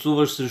мисийки,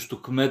 танцуваш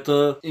срещу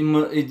кмета.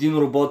 Има един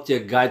робот ти е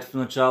гайд в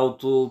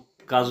началото,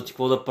 казва ти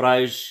какво да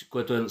правиш,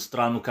 което е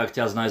странно как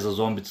тя знае за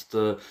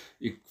зомбицата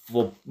и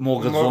какво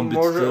могат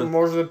зомбицата.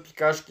 Може да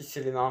пикаш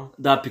киселина.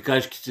 Да,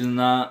 пикаеш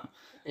киселина.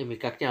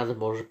 Как няма да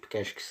може да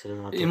пикаеш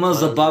киселината? Има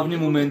забавни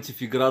моменти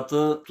в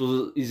играта.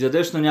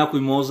 Изядеш на някой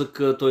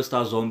мозък, той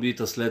става зомби и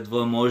те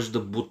следва. Можеш да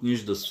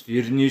бутниш, да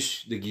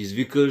свирниш, да ги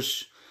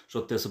извикаш,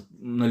 защото те са,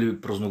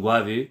 нали,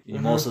 празноглави и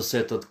може да се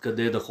сетат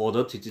къде да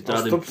ходят и ти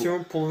трябва да им... Стъпс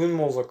има половин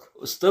мозък.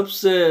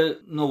 Стъпс е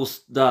много...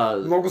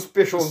 Да. Много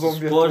спешъл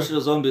зомби. Спешъл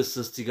зомби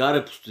с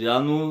цигаре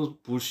постоянно,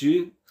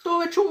 пуши.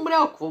 Той вече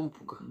умрял, какво му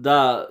пука?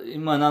 Да,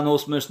 има една много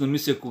смешна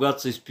мисия,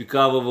 когато се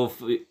изпикава в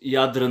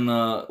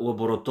ядрена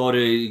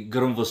лаборатория и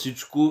гръмва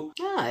всичко.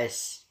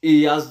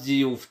 И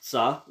язди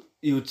овца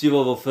и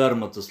отива във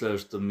фермата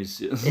следващата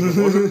мисия.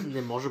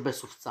 Не може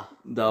без овца.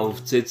 Да,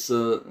 овцете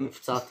са...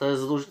 Овцата е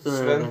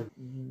задължителна.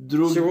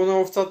 Сигурно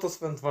е овцата,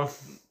 свен това.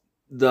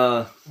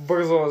 Да.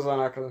 Бързо е за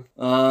някъде.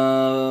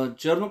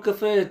 Черно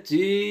кафе,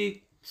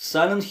 ти...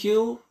 Silent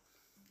Hill...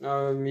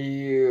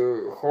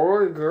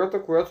 Хора,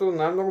 играта, която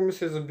най-много ми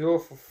се е забила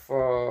в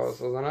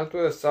съзнанието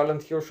е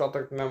Silent Hill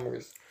Shattered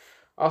Memories.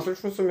 Аз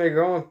лично съм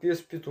играл на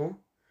PSP-то,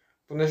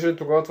 понеже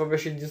тогава това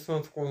беше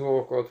единствената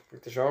конзола, която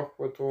притежавах,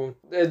 което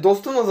е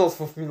доста назад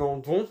в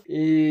миналото.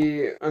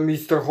 И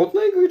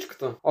страхотна е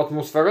игричката.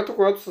 Атмосферата,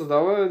 която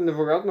създава е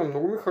невероятна.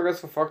 Много ми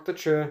харесва факта,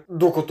 че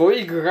докато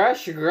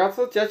играеш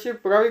играта, тя ти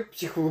прави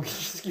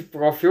психологически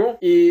профил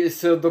и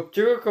се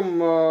адаптира към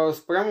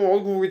спрямо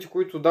отговорите,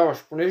 които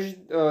даваш. Понеже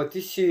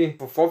ти си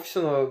в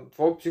офиса на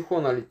твой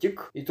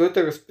психоаналитик и той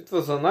те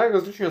разпитва за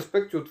най-различни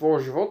аспекти от твоя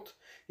живот.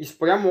 И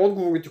спрямо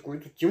отговорите,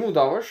 които ти му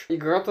даваш,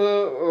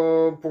 играта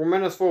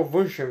променя своя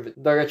външен вид.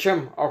 Да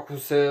речем, ако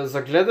се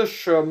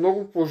загледаш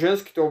много по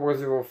женските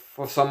образи в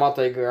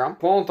самата игра,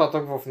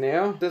 по-нататък в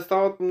нея, те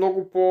стават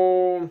много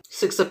по...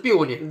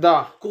 сексапилни.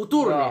 Да.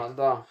 Културни.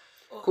 Да.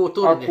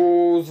 Културни.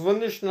 Ако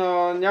звъниш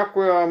на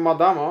някоя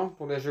мадама,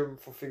 понеже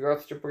в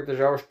играта ти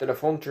притежаваш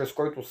телефон, чрез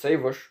който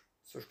сейваш,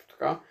 също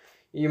така,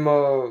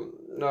 има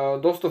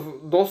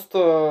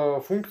доста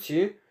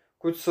функции,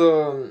 които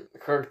са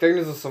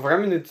характерни за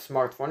съвременните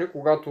смартфони,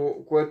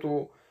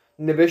 което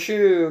не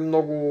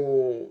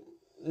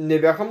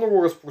бяха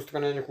много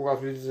разпространени,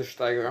 когато излизаш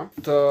тази игра.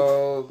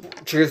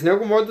 Чрез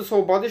него може да се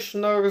обадиш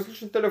на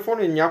различни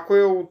телефони.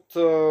 Някоя от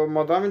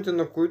мадамите,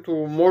 на които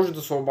можеш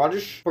да се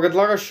обадиш,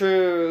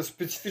 предлагаше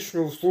специфични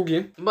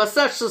услуги.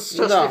 Масаж с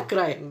щастлив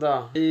край.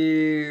 Да.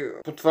 И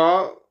по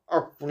това,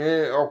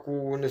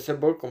 ако не се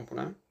бъркам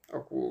поне,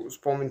 ако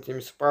спомените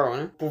ми са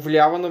правилни,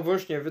 повлиява на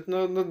външния вид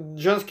на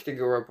женските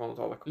герои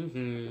по-нататък.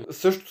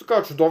 Също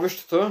така,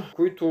 чудовищата,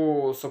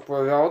 които се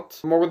появяват,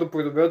 могат да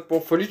придобият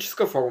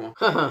по-фалическа форма.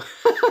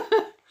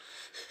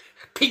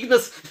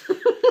 Пигнас!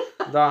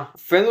 Да.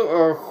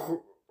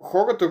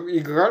 Хората,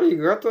 играли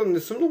играта, не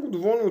са много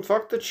доволни от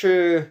факта,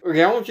 че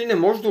реално ти не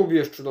можеш да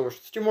убиеш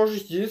чудовищата. Ти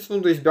можеш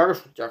единствено да избягаш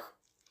от тях.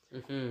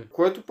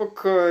 Което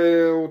пък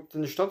е от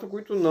нещата,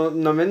 които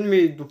на мен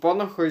ми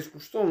допаднаха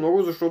изключително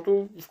много,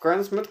 защото в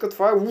крайна сметка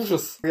това е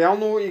ужас.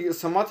 Реално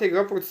самата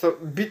игра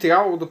би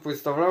трябвало да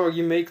представлява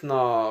ремейк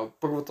на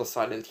първата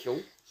Silent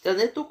Hill. Тя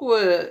не е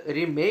толкова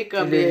ремейк,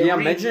 ами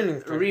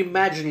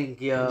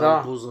реимаджининг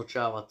я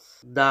означават.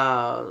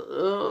 Да,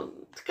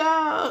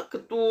 така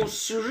като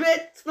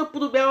сюжет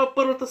наподобява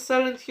първата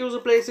Silent Hill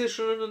за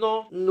PlayStation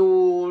 1,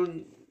 но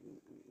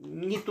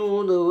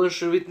нито на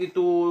външен вид,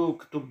 нито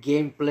като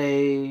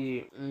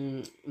геймплей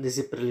не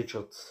се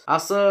приличат.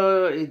 Аз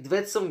и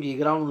двете съм ги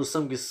играл, но не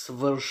съм ги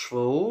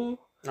свършвал.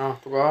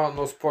 Тогава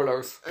no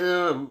spoilers.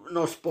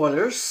 No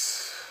spoilers.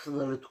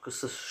 Нали, тук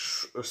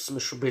сме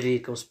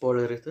шубели към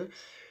спойлерите.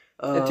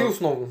 Ти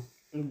основно.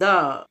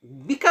 Да,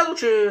 би казал,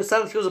 че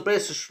Silent Hill за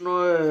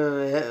PlayStation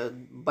е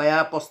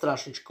бая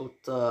по-страшничка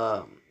от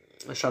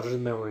Shattered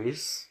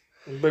Memories.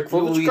 Бе,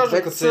 какво да Но ти и кажа,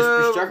 двете като се са-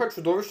 изпищяха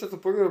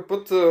чудовищата първия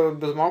път,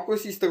 без малко да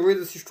си изтърва и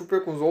да си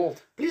щупя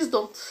конзолата. Please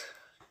don't.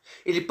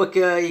 Или пък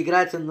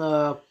играете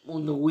на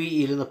Wii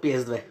или на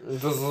PS2.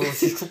 Да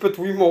си щупят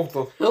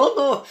Wiimote-а. Но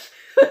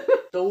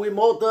то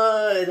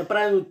Wiimote е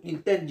направен от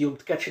Nintendo,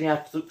 така че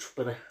няма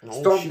чупене.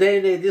 Много Storm шик.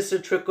 Dane е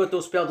единствен човек, който е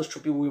успял да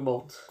щупи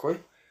Wiimote. Кой?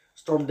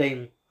 Storm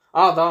Dane.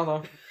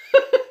 Да.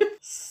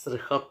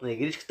 Страхотна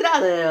игричка. Трябва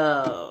да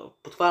я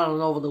подхвана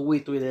наново на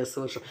Wii-то и да я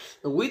свърша.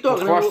 На Wii-то,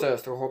 Подхваща е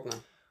страхотна.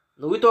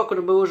 На Wii-то, ако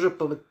не ме лъжа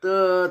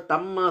паметта,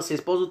 там се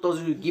използва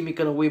този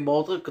гимика на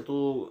Wiimote,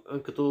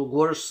 като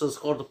говориш с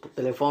хората по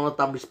телефона,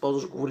 там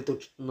използваш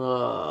говорителчето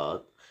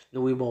на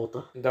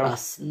Wiimote. Да.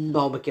 Аз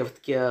много ме кефа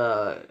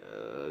такива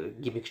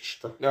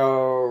гимикчета.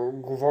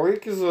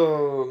 Говорейки за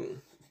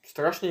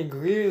страшни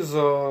игри,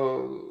 за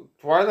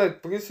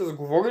Twilight Princess,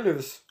 говорили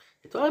ли си?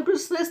 И това не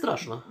е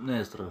страшно. Не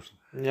е страшно.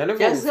 Не е ли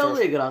Тя е много Зелда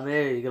страшно? игра, не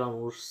е игра на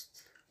ужас.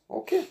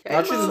 Окей, Тя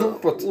значи има за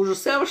друг път.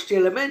 ужасяващи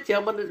елементи,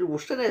 ама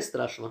въобще не е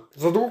страшна.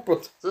 За друг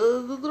път.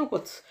 За друг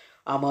път.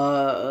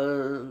 Ама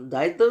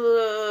дай да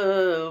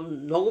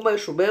много ме е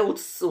Шубе от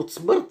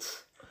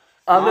смърт.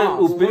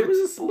 Говорим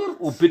за смърт.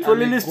 Опитва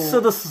ли Ами, ли сте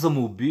се да се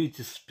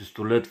самоубиете с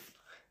пистолет?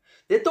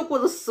 Не толкова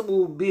да се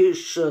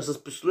самоубиеш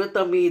с пистолет,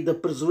 ами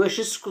да призовеш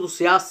истинското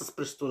си аз с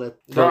пистолет.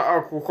 Да,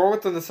 ако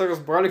хората не са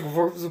разбрали,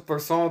 говорим за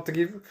Persona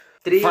 3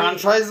 Три-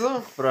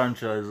 франчайза.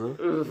 Франчайза.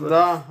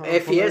 Да.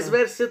 FES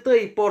версията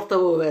и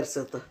Portable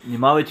версията.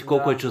 Внимавайте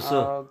колко е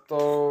часа.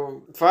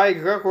 Това е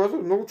игра, която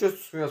много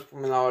често сме я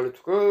споменавали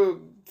тук.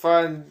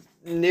 Това е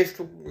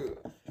нещо,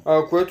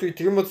 което и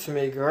тримата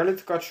сме играли,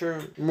 така че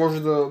може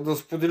да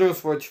споделим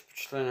своите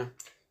впечатления.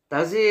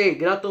 Тази е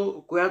играта,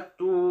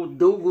 която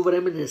дълго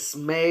време не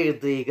смеех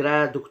да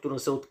играя, докато не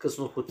се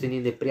откъснах от едни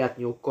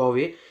неприятни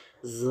окови,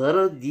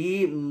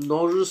 заради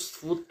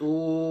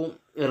множеството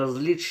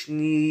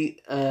различни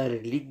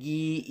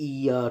религии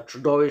и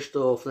чудовища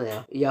в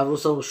нея. Явно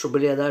съм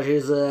шубелия даже и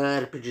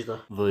за RPG-та.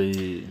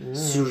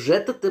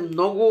 Сюжетът е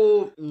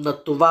много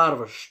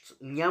натоварващ.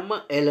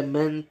 Няма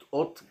елемент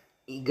от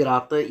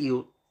играта и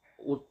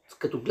от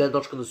като гледна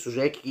точка на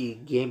сюжет и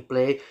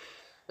геймплей,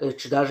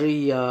 че даже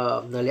и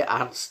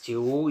арт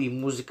стил и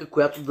музика,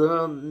 която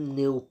да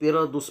не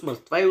опира до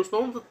смърт. Това е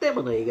основната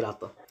тема на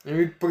играта.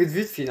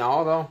 Предвид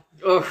финала, да.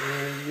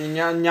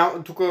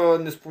 Тук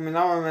не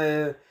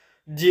споменаваме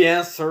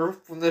The Answer,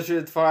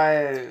 понеже това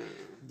е...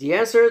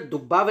 The Answer е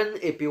добавен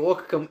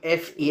епилог към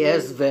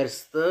FES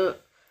версията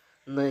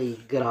на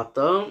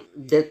играта,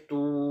 дето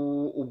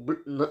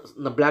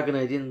набляга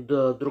на един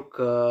друг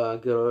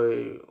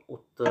герой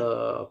от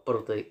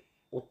първата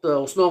от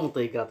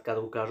основната игра, така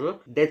да го кажа,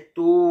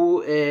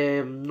 дето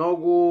е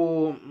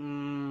много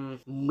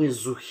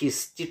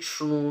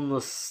мезохистично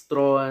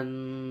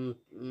настроен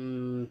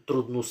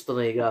трудността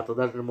на играта,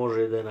 даже не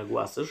може да я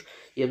нагласиш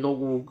и е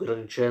много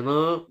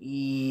ограничена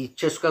и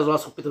често казвам,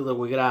 аз опитах да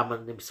го играя, ама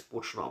не ми се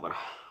получи номера.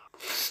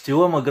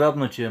 Стила ма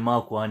грабна, че е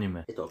малко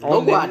аниме.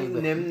 Много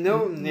аниме.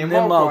 Не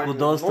малко, аниме,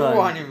 доста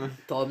много аниме. аниме.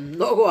 То е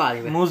много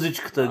аниме.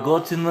 Музичката е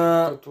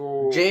готина.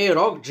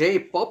 J-Rock,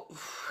 J-Pop,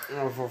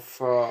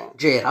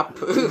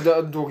 J-Rap.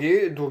 Да,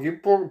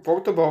 дори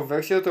Portable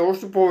версията е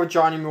още повече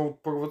аниме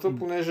от първата,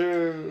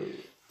 понеже...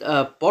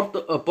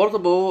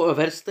 Portable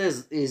версията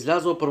е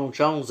излязла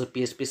първоначално за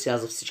PSP, сега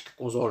за всички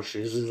конзоли ще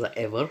излиза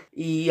ever.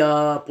 И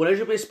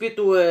понеже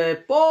PSP-то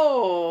е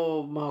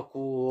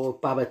по-малко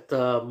памет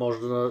може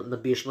да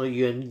набиеш на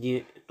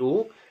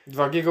UMD-то.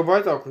 2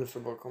 гигабайта, ако не се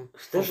бъркам.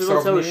 Ще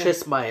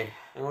 1,6 май.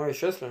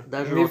 1,6 ли?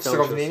 Даже в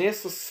сравнение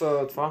с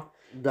това.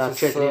 Да, с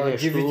 4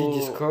 нещо. DVD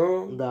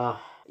диска.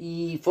 Да.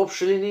 И в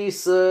общи линии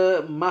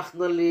са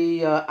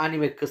махнали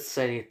аниме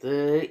късцените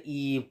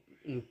и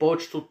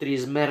повечето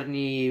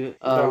триизмерни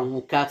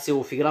локации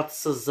в играта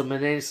са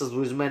заменени с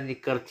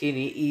двоизмерни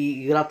картини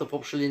и играта в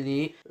общи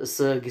линии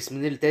са ги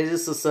сменили тези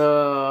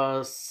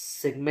с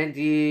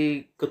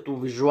сегменти като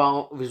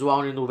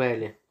визуални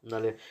новели.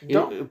 Нали?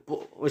 Да.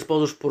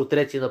 Използваш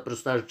портрети на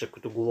персонажите,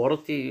 които говорят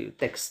и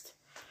текст.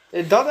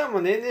 Да,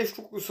 ама не е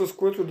нещо, с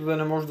което да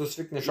не можеш да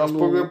свикнеш. Аз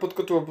първия път,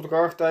 като я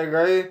подкарах тази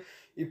игра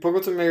и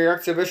първата ми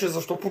реакция беше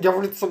защо по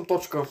дяволите съм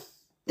точка.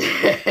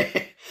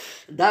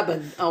 Да, бе,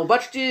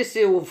 обаче ти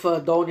си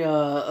в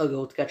долния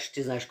ъгъл, така че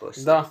ти знаеш кой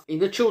си. Да.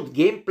 Иначе от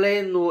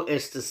геймплейно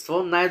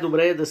естество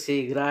най-добре е да се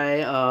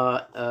играе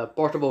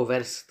Portable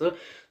версията,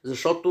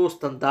 защото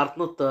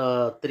стандартната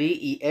 3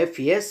 и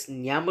FES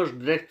нямаш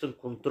директен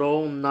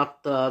контрол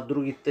над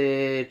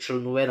другите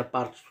членове на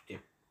партито ти.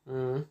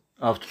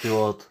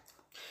 Автопилот.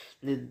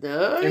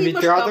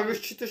 Трябва да ви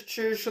считаш,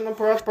 че ще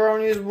направят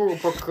правилния избор,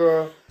 пък...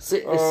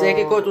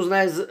 Всеки, който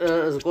знае за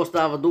какво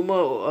става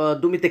дума,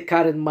 думите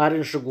Карен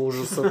Марин ще го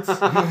ужасат.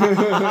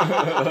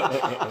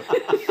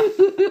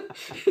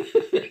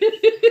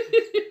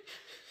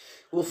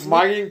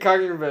 Марин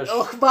Карин беше.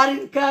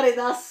 Марин Карен,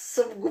 аз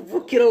съм го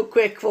блокирал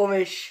какво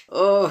беше.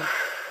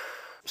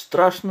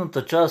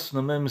 Страшната част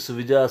на мен ми се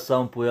видя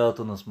само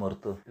появата на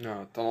смъртта.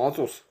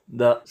 Танатос.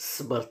 Да.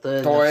 Смъртта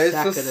е той е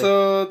навсякъде.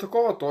 с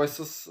такова, той е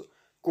с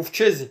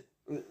ковчези.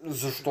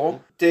 Защо?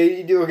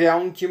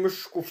 Реално ти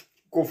имаш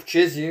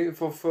ковчези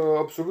в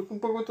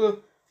абсолютно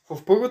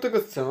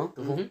първата сцена.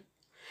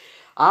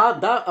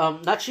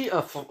 Значи,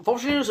 в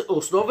общия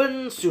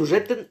основен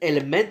сюжетен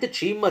елемент е,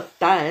 че има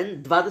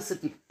таен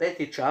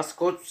 25-ти час,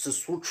 който се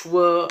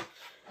случва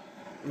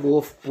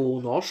в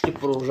полунощ и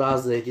продължава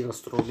за един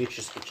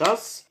астрономически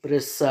час,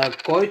 през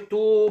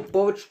който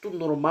повечето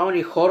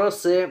нормални хора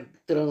се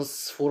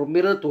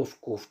трансформират в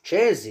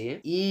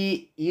ковчези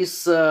и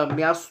с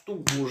мястото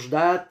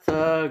блуждаят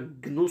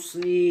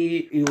гнусни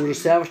и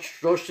ужасяващи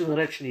чудовища,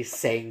 наречени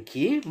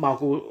сенки.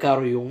 Малко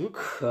Карл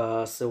Юнг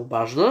се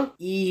обажда.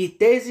 И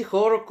тези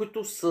хора,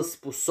 които са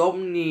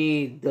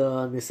способни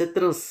да не се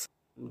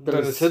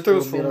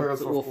трансформират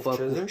в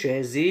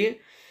ковчези,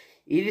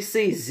 или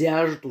се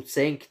изяждат от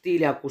сенките,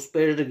 или ако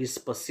успееш да ги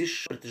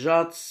спасиш,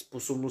 притежават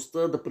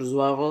способността да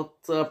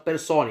призовават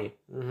персони.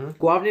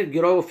 Главният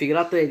герой в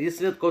играта е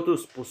единственият, който е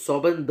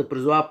способен да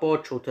призовава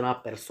повече от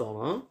една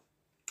персона,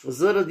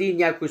 заради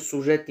някои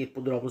сюжетни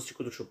подробности,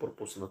 които ще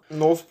пропуснат.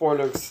 No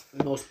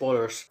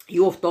spoilers. И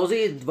в този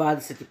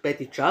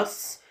 25-ти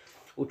час,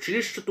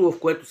 училището, в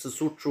което се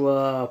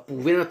случва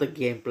половината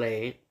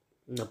геймплей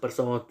на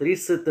Persona 3,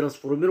 се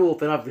трансформира в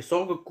една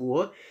висока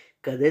кула,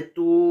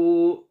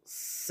 където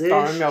се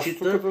там е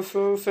мястото, като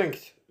са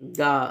сенките.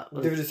 Да.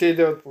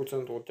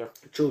 99% от тях.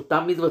 Че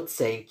оттам идват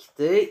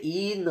сенките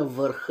и на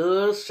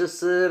върха ще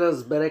се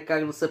разбере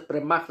как да се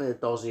премахне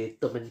този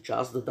тъмен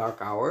час, The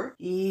Dark Hour,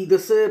 и да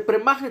се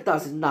премахне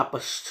тази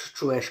напаст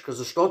човешка,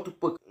 защото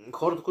пък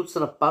хората, които са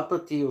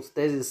нападнати от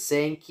тези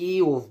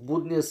сенки в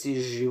будния си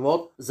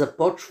живот,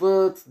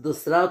 започват да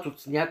страдат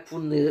от някакво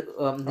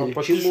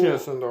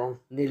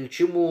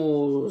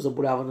нелечимо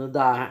заболяване.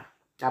 Да,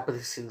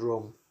 апатик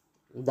синдром.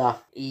 Да.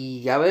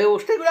 И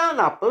още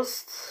голяма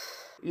напаст.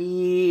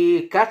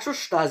 И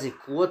качваш тази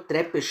кула,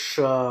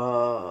 трепеш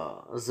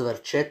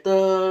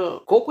зверчета.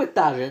 Колко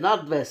етажа?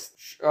 Над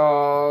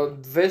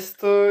 200?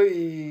 200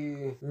 и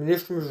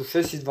нещо между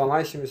 6 и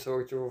 12 ми се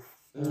върти в...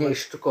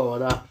 Нещо такова,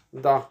 да.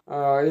 Да.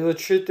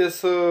 Иначе те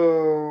са...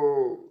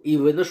 И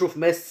веднъж в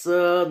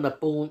месеца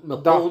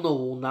на пълна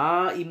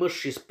луна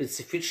имаш и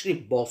специфични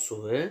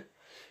босове,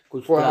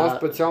 които по една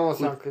специална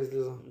сянка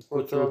излиза,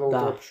 които трябва да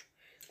отрепеш.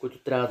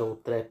 Които трябва да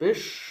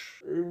отрепеш.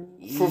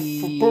 В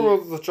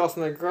първата част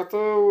на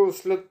играта,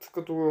 след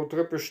като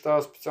отрепеш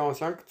тази специална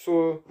сянка,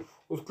 се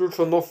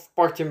отключва нов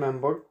парти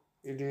мембър,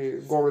 или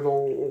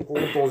горе-долу около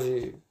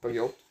този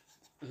период.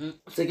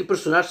 Всеки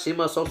персонаж си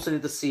има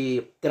собствените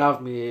си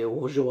травми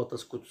в жилата,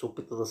 с които се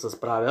опита да се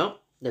справя.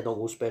 Не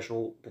много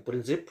успешно по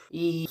принцип.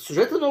 И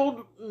сюжетът е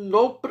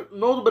много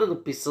добре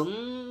написан.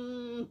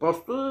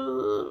 Просто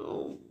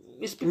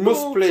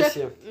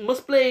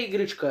мъсплей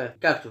игричка е.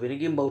 Както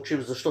винаги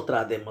мълчим защо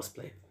трябва да е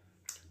мъсплей.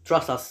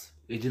 Trust us.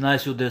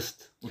 11 от 10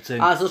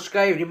 оценки. Също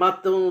така и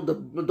внимателно да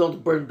don't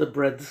burn the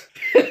bread.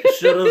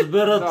 Ще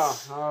разберат.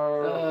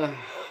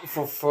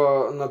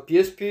 На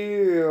PSP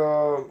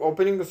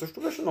опенинга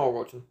също беше много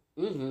готин.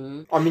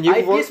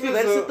 PSP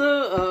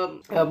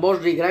версията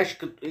може да играеш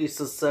и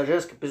с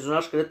женски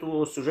персонаж,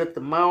 където сюжетът е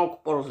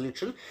малко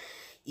по-различен.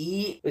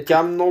 И тя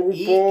е много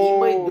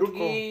има и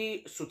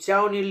други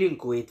социални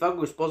линкове. И това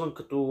го използвам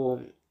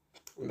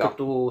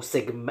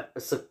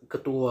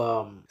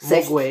като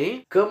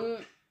сегуей към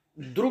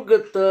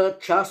другата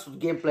част от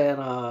геймплея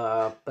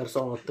на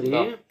Persona 3.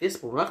 Да. Те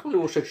споменахме ли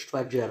въобще, че това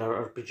е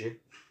JRPG?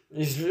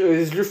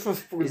 Излишно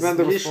според мен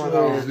да го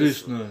споменавам.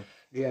 Излишно е.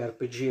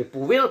 JRPG е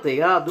половината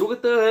игра, а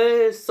другата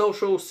е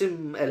social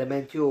sim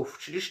елементи в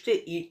училище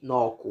и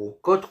наоколо.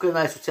 Кой тук е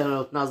най-социален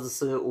от нас да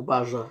се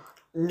обажда?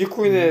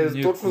 Никой не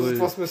е, точно за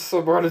това сме се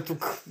събрали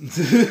тук.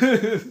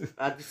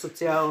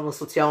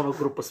 Социална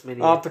група сме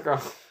ние. Така.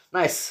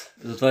 Найс.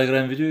 Затова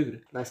играем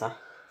видеоигри. Найс,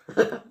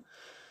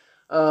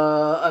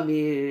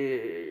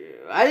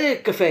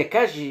 айде кафе,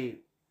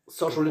 кажи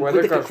social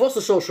линковете. Какво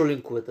са social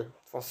линковете?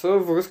 Това са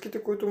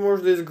връзките, които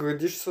можеш да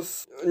изградиш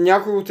с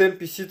някой от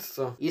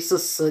NPC-тата. И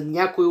с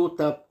някой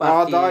от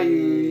парти...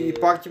 и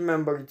парти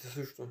мембърите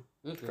също.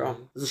 Така.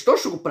 Защо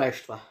ще го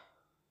правиш това?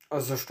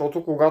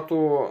 Защото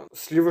когато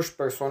сливаш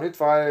персони,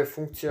 това е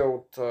функция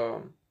от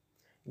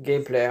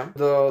геймплея,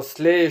 да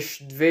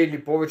слееш две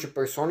или повече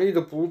персони и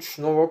да получиш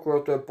нова,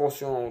 която е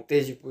по-силна от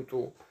тези,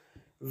 които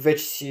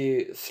вече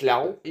си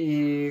слял.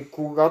 И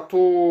когато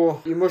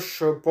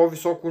имаш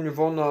по-високо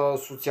ниво на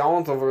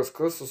социалната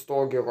връзка с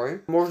този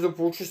герой, може да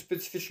получиш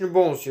специфични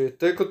бонуси,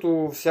 тъй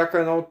като всяка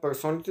една от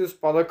персоните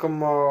спада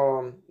към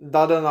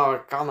дадена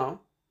аркана.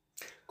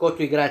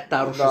 Който играе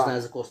Таро, ще знае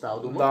за какво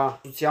става дума. Да,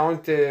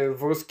 социалните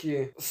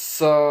връзки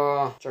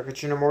са... Чакай,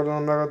 че не мога да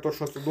намеря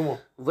точната дума.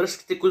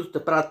 Връзките, които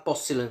те правят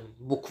по-силен.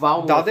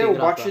 Буквално в играта.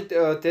 Обаче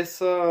те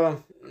са...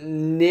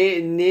 Не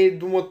е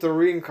думата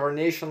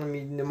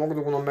reincarnation, не мога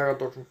да го намеря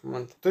точно в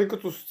момента. Тъй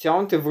като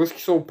социалните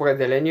връзки са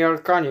определени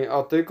аркани,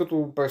 а тъй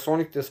като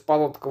персоните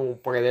спадат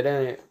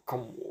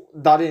към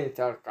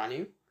дадените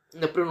аркани.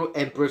 Например,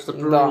 Empress,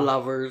 например,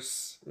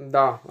 Lovers.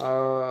 Да.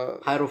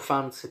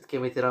 Hierophant и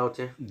такива ти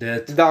работи.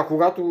 Да,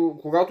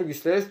 когато ги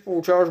следиш,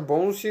 получаваш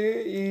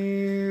бонуси и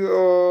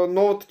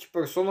новата ти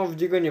персона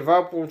вдига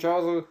нива,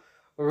 получава за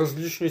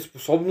различни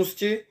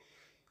способности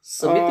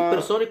Самите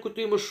персони,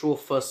 които имаш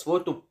в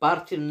своето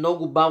парти,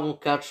 много бавно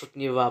качват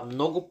нива.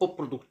 Много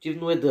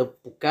по-продуктивно е да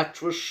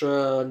покачваш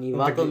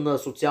нивата на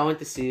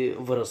социалните си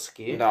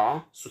връзки,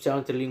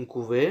 социалните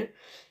линкове.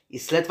 И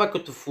след това,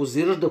 като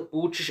фузираш, да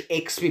получиш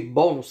XP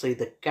бонуса и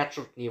да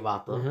качват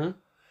нивата,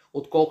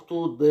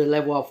 отколкото да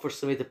левелапваш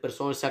самите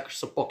персони, сякаш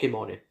са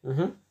покемони.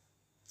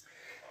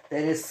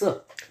 Те не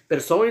са.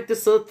 Персоните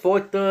са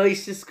твоята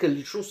истинска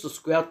личност, с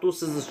която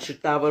се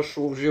защитаваш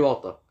в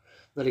живота.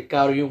 Нали,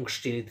 Карл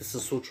Юнгщините се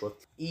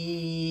случват.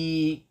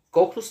 И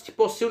колкото си ти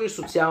по-силни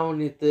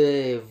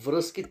социалните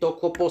връзки,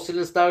 толкова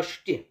по-силен ставаш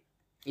и ти.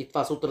 И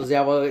това се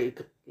отразява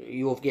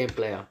и в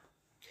геймплея.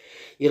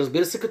 И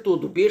разбира се, като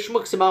добиеш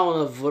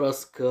максимална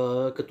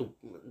връзка,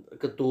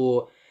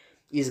 като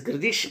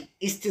изградиш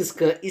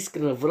истинска,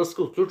 искрена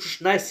връзка, отключваш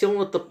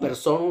най-силната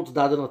персона от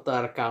дадената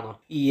аркана.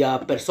 И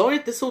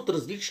персоните са от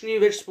различни,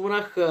 вече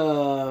споменах,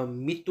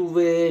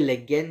 митове,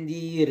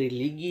 легенди,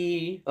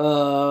 религии.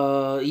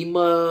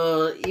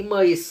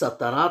 Има и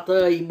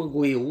сатаната, има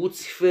го и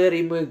Луцифер,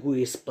 има го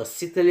и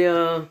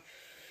Спасителя.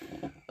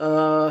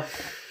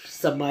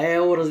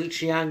 Самаел,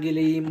 различни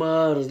ангели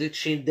има,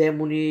 различни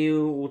демони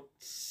от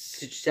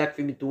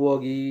всякакви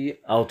митологии.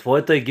 А от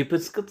твоята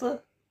египетската?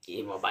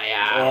 Има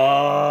бая.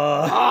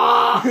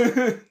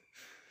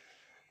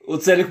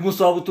 Оцелих му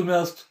слабото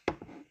място.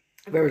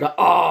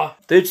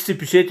 Тъй, че си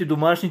пишете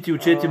домашните и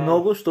учете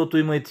много, защото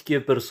има и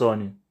такива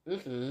персони.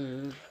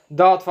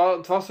 Да,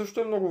 това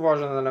също е много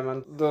важен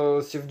елемент.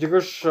 Да си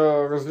вдигаш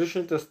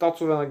различните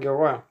статове на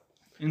героя.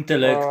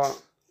 Интелект.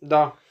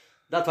 Да.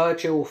 Да, това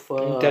вече е в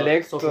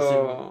интелект,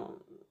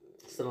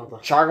 страната.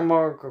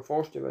 Чарма, какво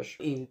още беше?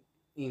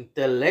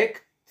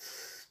 Интелект,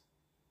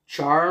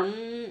 Charm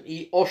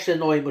и още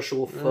едно имаше в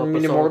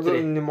Persona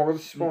 3. Не мога да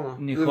си спомня.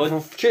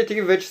 В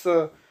 4 вече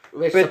са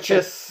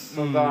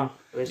 5-6. Да.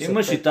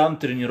 Имаш и там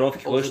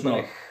тренировки, ходиш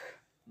на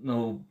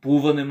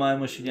плуване,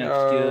 имаш и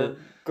някакви.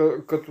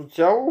 Като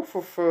цяло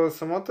в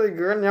самата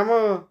игра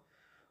няма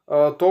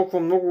толкова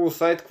много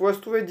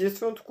сайд-квестове.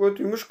 Единственото,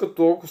 което имаш като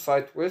толкова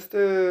сайд-квест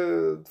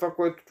е това,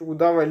 което ти го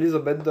дава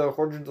Елизабет, да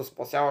ходиш да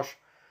спасяваш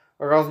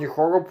разни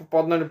хора,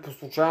 попаднали по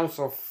случайност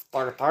в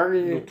Тартар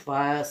и... Но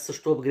това е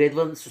също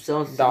апгрейдван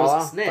социалната си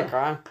връзка с нея. Да,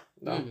 така е.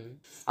 Да.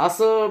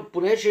 Аз,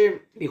 понеже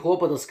ми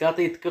хлопа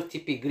дъската и такъв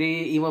тип игри,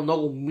 има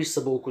много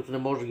missable, които не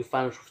можеш да ги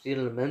фанеш в един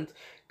елемент.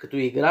 Като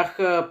играх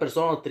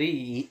Persona 3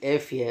 и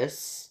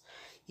FES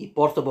и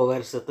Portable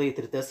версията, и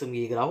трите съм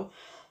ги играл,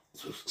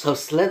 съм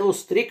следвал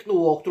стрикно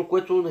локтор,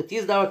 което не ти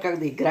издава как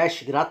да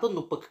играеш играта,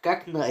 но пък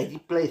как на един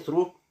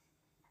плейтру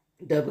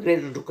да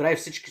апгрейдаш до край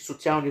всички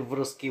социални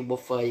връзки в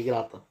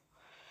играта.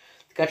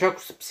 Така че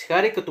ако сте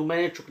психари, като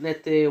мене,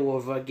 чукнете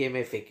в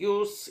Game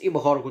FAQs, има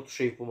хора, които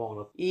ще ви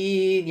помогнат.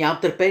 И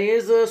нямам търпение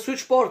за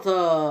Switch порта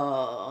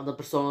на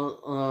Persona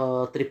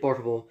 3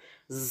 Portable.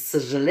 За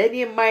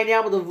съжаление, май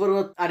няма да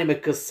върнат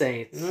аниме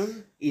късцените.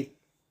 И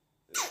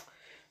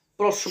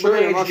просто ще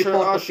бъде HD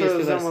порта. Аз ще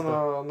взема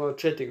на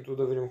 4,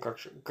 да видим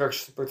как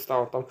ще се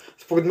представя там.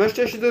 Според мен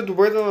ще да е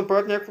добре да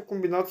направят някаква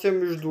комбинация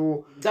между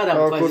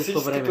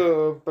класическата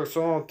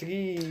Persona 3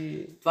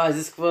 и това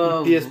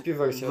изисква PSP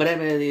версия.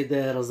 Време да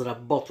я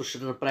разработваш,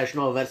 да направиш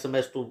нова версия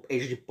вместо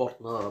HD порт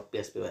на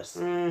PSP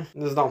версия.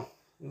 Не знам.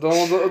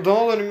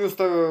 Дано да не ми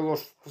оставя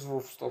лошо в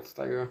устата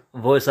тази игра.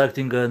 Voice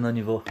acting е на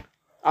ниво.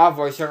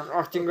 Voice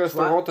acting е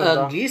страхотен,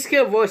 да.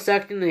 Английския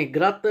voice acting на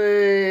играта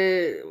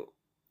е...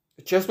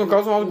 Честно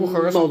казвам, аз го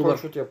харесвам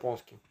повече от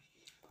японски.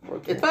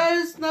 Това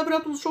е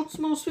най-вероятно, защото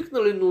сме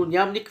освикнали, но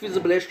нямам никакви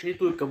забележки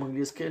нито към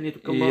английския,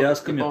 нито към японския. И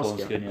аз към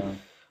японския нямам.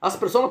 Аз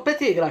Persona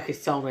 5 играх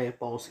изцяло на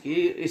японски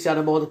и сега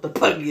не мога да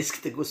тъпа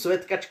английските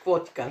гласове, така че какво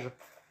да ти кажа?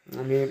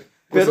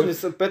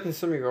 5 не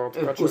съм играл.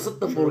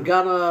 Вкусът на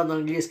Моргана на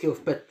английски в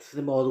 5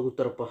 не мога да го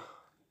търпа.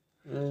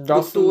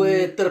 Докато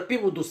е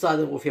търпимо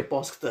досаден в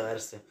японската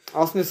версия.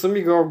 Аз не съм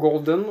играл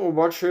Golden,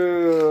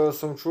 обаче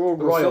съм чувал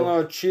гласа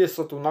на Чие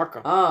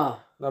Сатонака.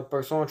 На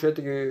Persona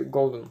 4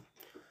 Golden.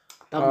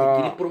 Там не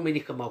ги ли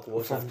промениха малко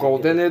в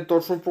Golden е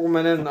точно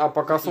променен, а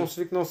пък аз съм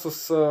свикнал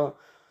с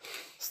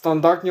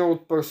стандартния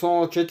от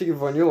Persona 4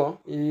 Vanilla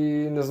и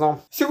не знам.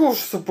 Сигурно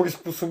ще се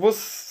приспособа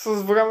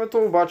с времето,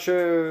 обаче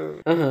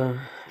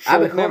ще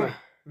отнеме.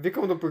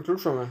 Викам да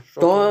приключваме.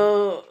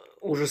 То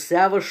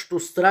ужасяващо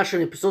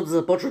страшен епизод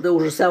започва да е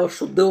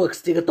ужасяващо дълъг,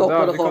 стига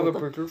толкова на хората. Да, викам да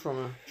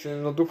приключваме. Ще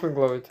надухнем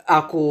главите.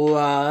 Ако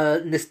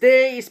не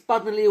сте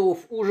изпаднали в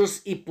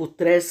ужас и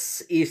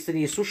потрес и сте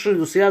ни слушали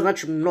до сега,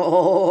 значи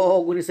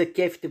много ни се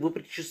кефите,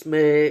 въпреки че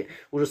сме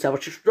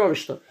ужасяващи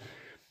чудовища.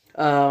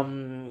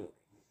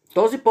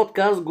 Този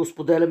подкаст го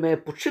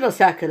споделяме почти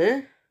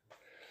навсякъде.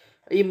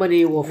 Има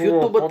ни в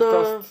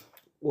YouTube-та,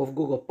 в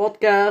Google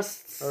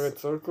Podcast,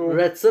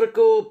 Red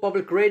Circle,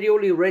 Public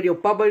Radio или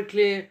Radio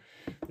Publicly,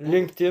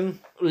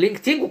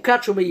 LinkedIn го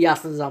качваме и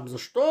аз не знам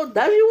защо,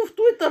 даже и в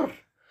Twitter.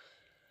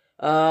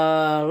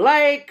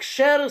 Лайк,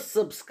 шер,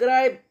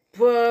 сабскрайб,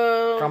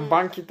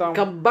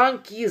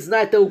 камбанки,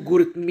 знаете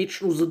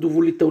алгоритмично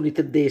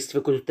задоволителните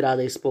действия, които трябва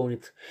да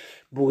изпълните.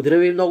 Благодаря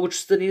ви много, че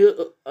сте ни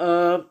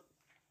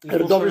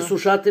редовни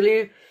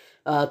слушатели.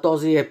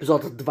 този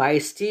епизод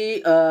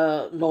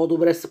 20. Много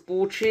добре се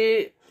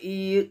получи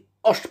и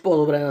още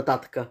по-добре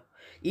нататъка.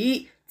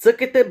 И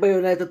цъкайте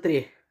Байонета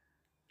 3.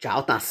 Чао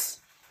от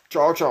нас!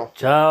 Чао, чао!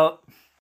 Чао!